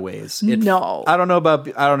a lot of ways. No. I don't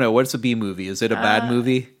know. What's a B-movie? Is it a bad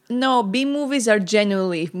movie? No, B-movies are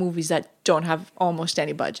genuinely movies that don't have almost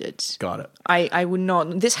any budget. Got it. I would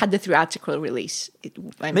not... This had the theatrical release.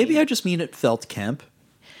 Maybe I just mean it felt camp.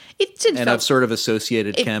 It did. And I've sort of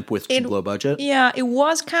associated camp with low budget. Yeah, it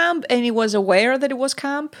was camp, and it was aware that it was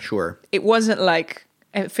camp. Sure. It wasn't like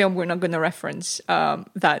a film we're not going to reference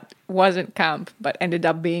that wasn't camp, but ended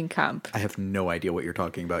up being camp. I have no idea what you're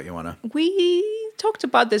talking about, Ioana. We talked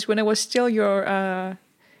about this when I was still your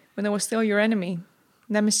enemy,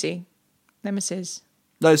 Nemesis.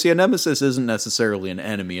 No, see, a nemesis isn't necessarily an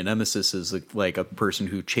enemy. A nemesis is like a person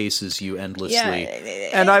who chases you endlessly.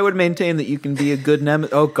 Yeah. And I would maintain that you can be a good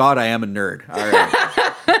nemesis. Oh, God, I am a nerd. All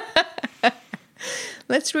right.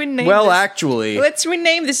 Let's rename Let's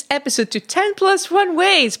rename this episode to 10 plus 1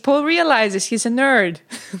 ways Paul realizes he's a nerd.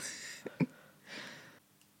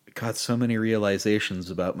 God, so many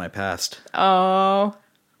realizations about my past. Oh.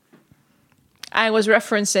 I was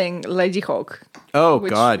referencing Ladyhawke. Oh,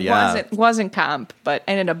 God, yeah. Wasn't camp, but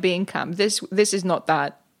ended up being camp. This is not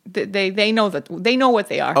that. They know that. They know what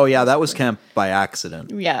they are. Oh, yeah, that was camp by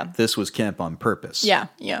accident. Yeah. This was camp on purpose. Yeah.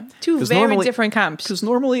 Two very different camps. Because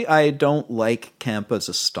normally I don't like camp as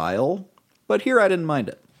a style, but here I didn't mind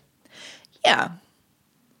it. Yeah.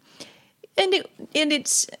 And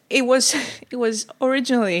it was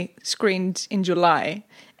originally screened in July.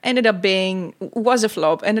 Was a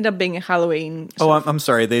flop, ended up being a Halloween. I'm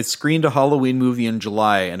sorry. They screened a Halloween movie in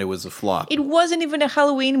July and it was a flop. It wasn't even a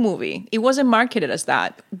Halloween movie. It wasn't marketed as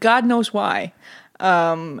that. God knows why.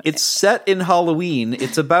 It's set in Halloween.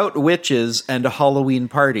 It's about witches and a Halloween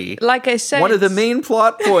party. Like I said, One of the main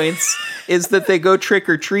plot points is that they go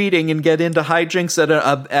trick-or-treating and get into hijinks at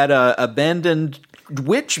a abandoned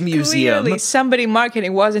witch museum. clearly somebody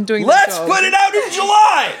marketing wasn't doing Let's the job. put it out in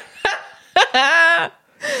July!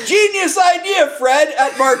 Genius idea, Fred,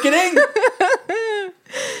 at marketing.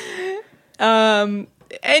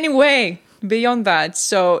 Anyway, beyond that,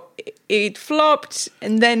 so it flopped,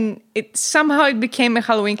 and then it became a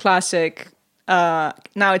Halloween classic. Now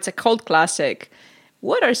it's a cult classic.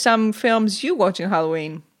 What are some films you watch in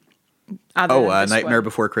Halloween? Nightmare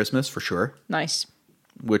Before Christmas, for sure. Nice.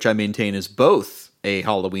 Which I maintain is both a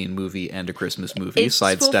Halloween movie and a Christmas movie,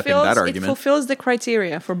 sidestepping that argument. It fulfills the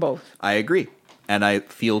criteria for both. I agree. And I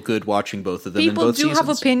feel good watching both of them People in both do seasons. have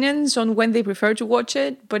opinions on when they prefer to watch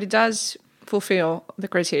it, but it does fulfill the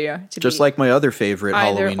criteria. Just like my other favorite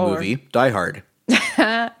Either Halloween or. movie, Die Hard.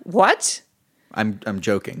 What? I'm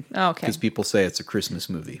joking. Oh, okay. Because people say it's a Christmas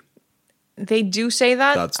movie. They do say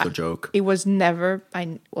that. That's the joke. I was never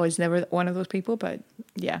one of those people, but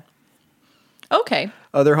yeah. Okay.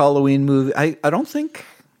 Other Halloween movie. I don't think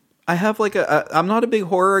I have I'm not a big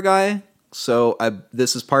horror guy, so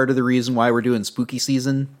this is part of the reason why we're doing spooky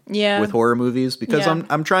season with horror movies, because Yeah.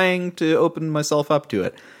 I'm trying to open myself up to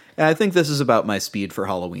it. And I think this is about my speed for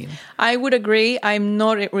Halloween. I would agree. I'm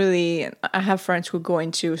not really. I have friends who go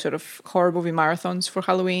into sort of horror movie marathons for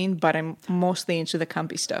Halloween, but I'm mostly into the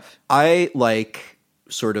campy stuff. I like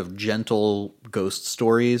sort of gentle ghost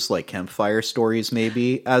stories, like campfire stories,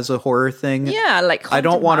 maybe, as a horror thing. Yeah, like I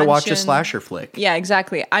don't Haunted want to watch a Mansion. slasher flick. Yeah,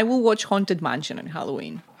 exactly. I will watch Haunted Mansion on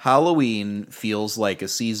Halloween. Halloween feels like a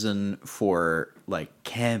season for like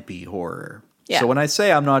campy horror. Yeah. So when I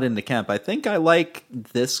say I'm not into camp, I think I like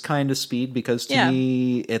this kind of speed because to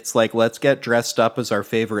me, it's like, let's get dressed up as our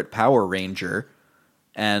favorite Power Ranger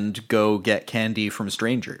and go get candy from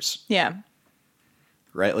strangers. Yeah.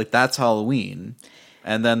 Right? Like that's Halloween.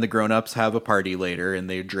 And then the grown-ups have a party later and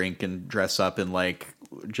they drink and dress up in like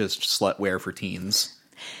just slutwear for teens.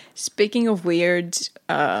 Speaking of weird,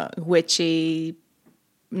 witchy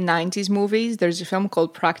 90s movies, there's a film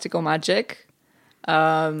called Practical Magic.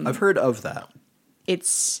 I've heard of that.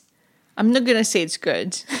 I'm not going to say it's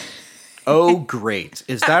good. Oh, great.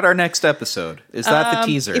 Is that our next episode? Is that the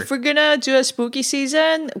teaser? If we're going to do a spooky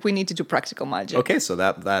season, we need to do Practical Magic. Okay, so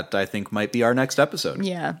that I think might be our next episode.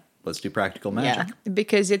 Yeah. Let's do Practical Magic. Yeah,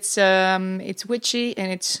 because it's witchy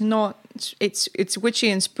and it's witchy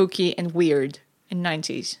and spooky and weird in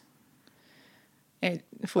 90s.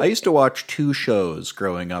 I used to watch 2 shows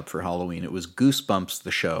growing up for Halloween. It was Goosebumps,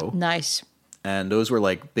 the show. Nice. And those were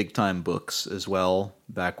like big time books as well,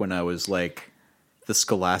 back when I was like the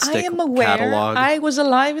Scholastic I am aware. catalog I was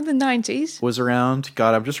alive in the 90s. was around.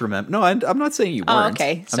 God, I'm just remembering. No, I'm not saying you weren't. Oh,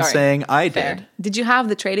 okay. Sorry. I'm saying I Fair. did. Did you have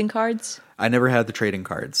the trading cards? I never had the trading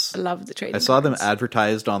cards. I love the trading I cards. saw them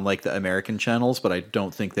advertised on like the American channels, but I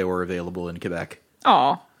don't think they were available in Quebec.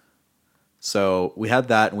 Oh, So we had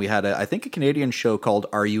that, and we had I think a Canadian show called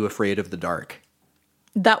Are You Afraid of the Dark?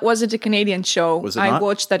 that wasn't a Canadian show. Was it I not?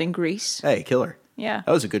 watched that in Greece. Hey, killer. Yeah.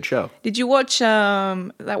 That was a good show. Did you watch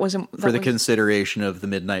For the consideration of the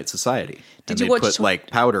Midnight Society. Did And you they watch put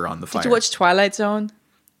like powder on the fire. Did you watch Twilight Zone?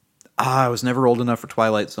 I was never old enough for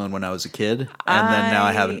Twilight Zone when I was a kid, and then now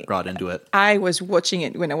I haven't got into it. I was watching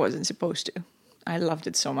it when I wasn't supposed to. I loved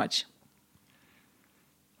it so much.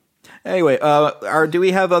 Anyway, do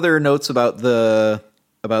we have other notes about the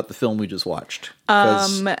film we just watched?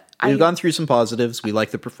 'Cause we've gone through some positives. We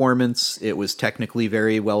like the performance. It was technically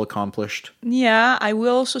very well accomplished. Yeah, I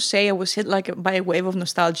will also say I was hit by a wave of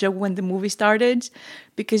nostalgia when the movie started,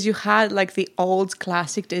 because you had like the old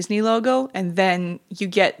classic Disney logo, and then you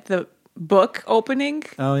get the book opening,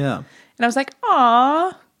 Oh yeah, and I was like,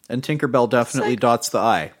 "Aw!" and Tinkerbell definitely dots the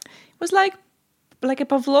I. It was like a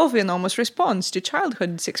Pavlovian almost response to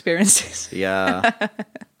childhood experiences. Yeah.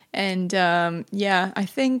 And yeah, I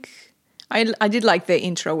think I did like the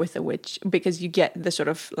intro with the witch, because you get the sort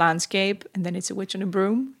of landscape and then it's a witch on a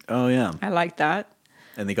broom. Oh yeah. I like that.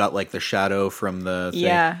 And they got like the shadow from the thing.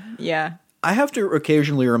 Yeah. I have to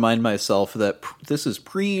occasionally remind myself that this is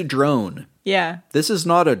pre-drone. Yeah. This is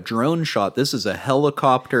not a drone shot. This is a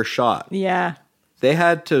helicopter shot. Yeah. They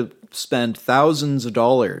had to spend thousands of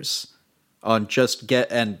dollars on just get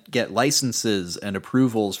licenses and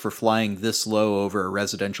approvals for flying this low over a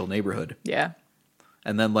residential neighborhood. Yeah.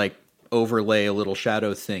 And then like overlay a little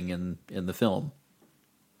shadow thing in the film.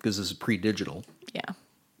 Because this is pre-digital. Yeah.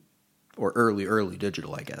 Or early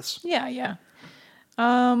digital, I guess. Yeah.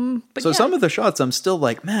 But So yeah. some of the shots, I'm still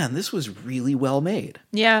like, man, this was really well made.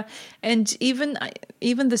 Yeah, and even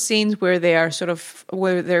the scenes where they are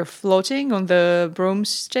where they're floating on the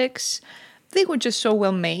broomsticks, they were just so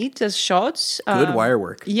well made as shots. Good wire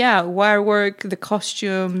work. Yeah, wire work. The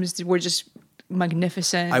costumes were just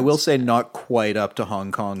magnificent. I will say not quite up to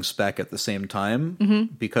Hong Kong spec at the same time,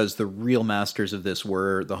 because the real masters of this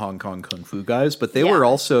were the Hong Kong Kung Fu guys, but they Yeah. were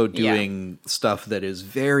also doing stuff that is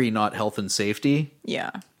very not health and safety.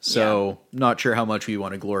 Yeah. So not sure how much we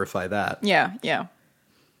want to glorify that. Yeah. Yeah.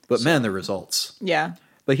 But man, the results. Yeah.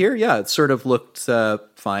 But here, yeah, it sort of looked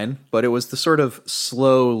fine, but it was the sort of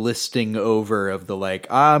slow listing over of the like,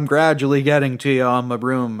 I'm gradually getting to you on my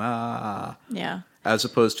broom, Yeah. as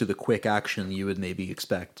opposed to the quick action you would maybe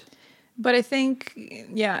expect. But I think,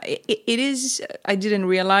 yeah, it is. I didn't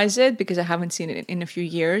realize it because I haven't seen it in a few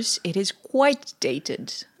years. It is quite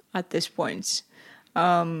dated at this point.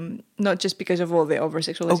 Not just because of all the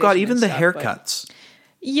over-sexualization. Oh god, even and the stuff, but- haircuts.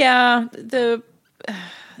 Yeah,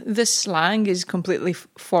 the slang is completely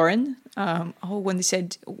foreign. When they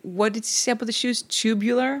said, what did he say about the shoes?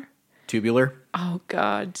 Tubular? Tubular. Oh,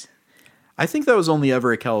 God. I think that was only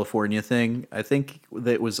ever a California thing. I think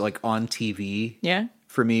that it was like on TV Yeah?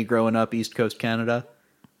 for me growing up East Coast Canada,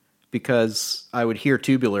 because I would hear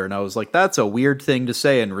tubular and I was like, that's a weird thing to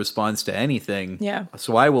say in response to anything. Yeah.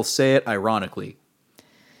 So I will say it ironically.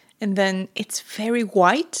 And then it's very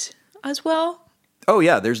white as well. Oh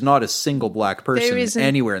yeah, there's not a single black There person isn't-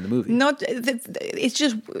 anywhere in the movie. It's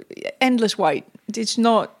just endless white. It's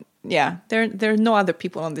not. Yeah, there are no other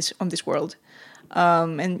people on this world,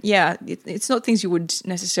 and yeah, it's not things you would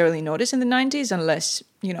necessarily notice in the 90s unless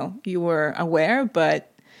you were aware.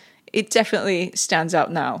 But it definitely stands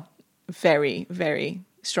out now, very very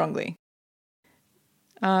strongly.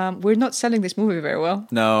 We're not selling this movie very well.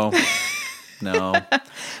 No. No.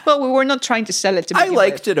 Well, we were not trying to sell it to. I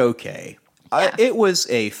liked it okay. Yeah. It was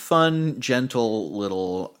a fun, gentle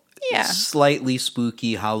little, Yeah. slightly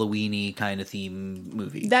spooky, Halloween-y kind of theme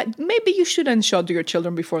movie. That maybe you shouldn't show to your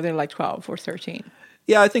children before they're like 12 or 13.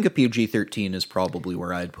 Yeah, I think a PG-13 is probably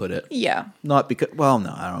where I'd put it. Yeah. Not because, well,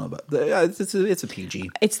 no, I don't know about it's a PG.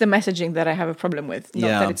 It's the messaging that I have a problem with, not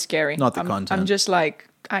Yeah, that it's scary. not the I'm content. just like,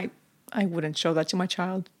 I wouldn't show that to my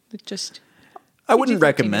child. It just, I wouldn't PG-13 is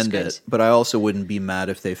recommend good. it, but I also wouldn't be mad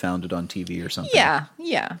if they found it on TV or something. yeah.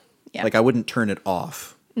 Like, I wouldn't turn it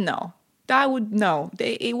off. No.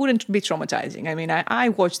 It wouldn't be traumatizing. I mean, I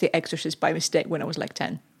watched The Exorcist by mistake when I was like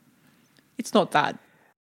 10. It's not that.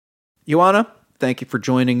 Ioana, thank you for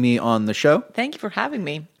joining me on the show. Thank you for having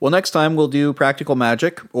me. Well, next time we'll do practical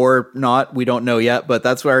magic, or not, we don't know yet, but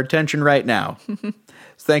that's our intention right now.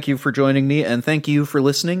 Thank you for joining me, and thank you for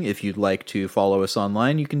listening. If you'd like to follow us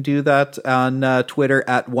online, you can do that on Twitter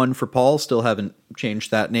at @OneForPaul. Still haven't changed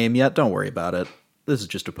that name yet. Don't worry about it. This is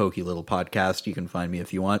just a pokey little podcast. You can find me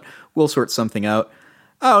if you want. We'll sort something out.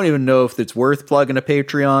 I don't even know if it's worth plugging a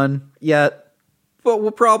Patreon yet, but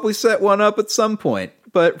we'll probably set one up at some point.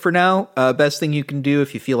 But for now, best thing you can do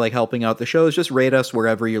if you feel like helping out the show is just rate us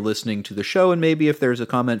wherever you're listening to the show, and maybe if there's a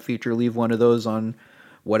comment feature, leave one of those on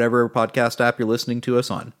whatever podcast app you're listening to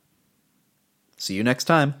us on. See you next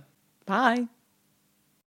time. Bye.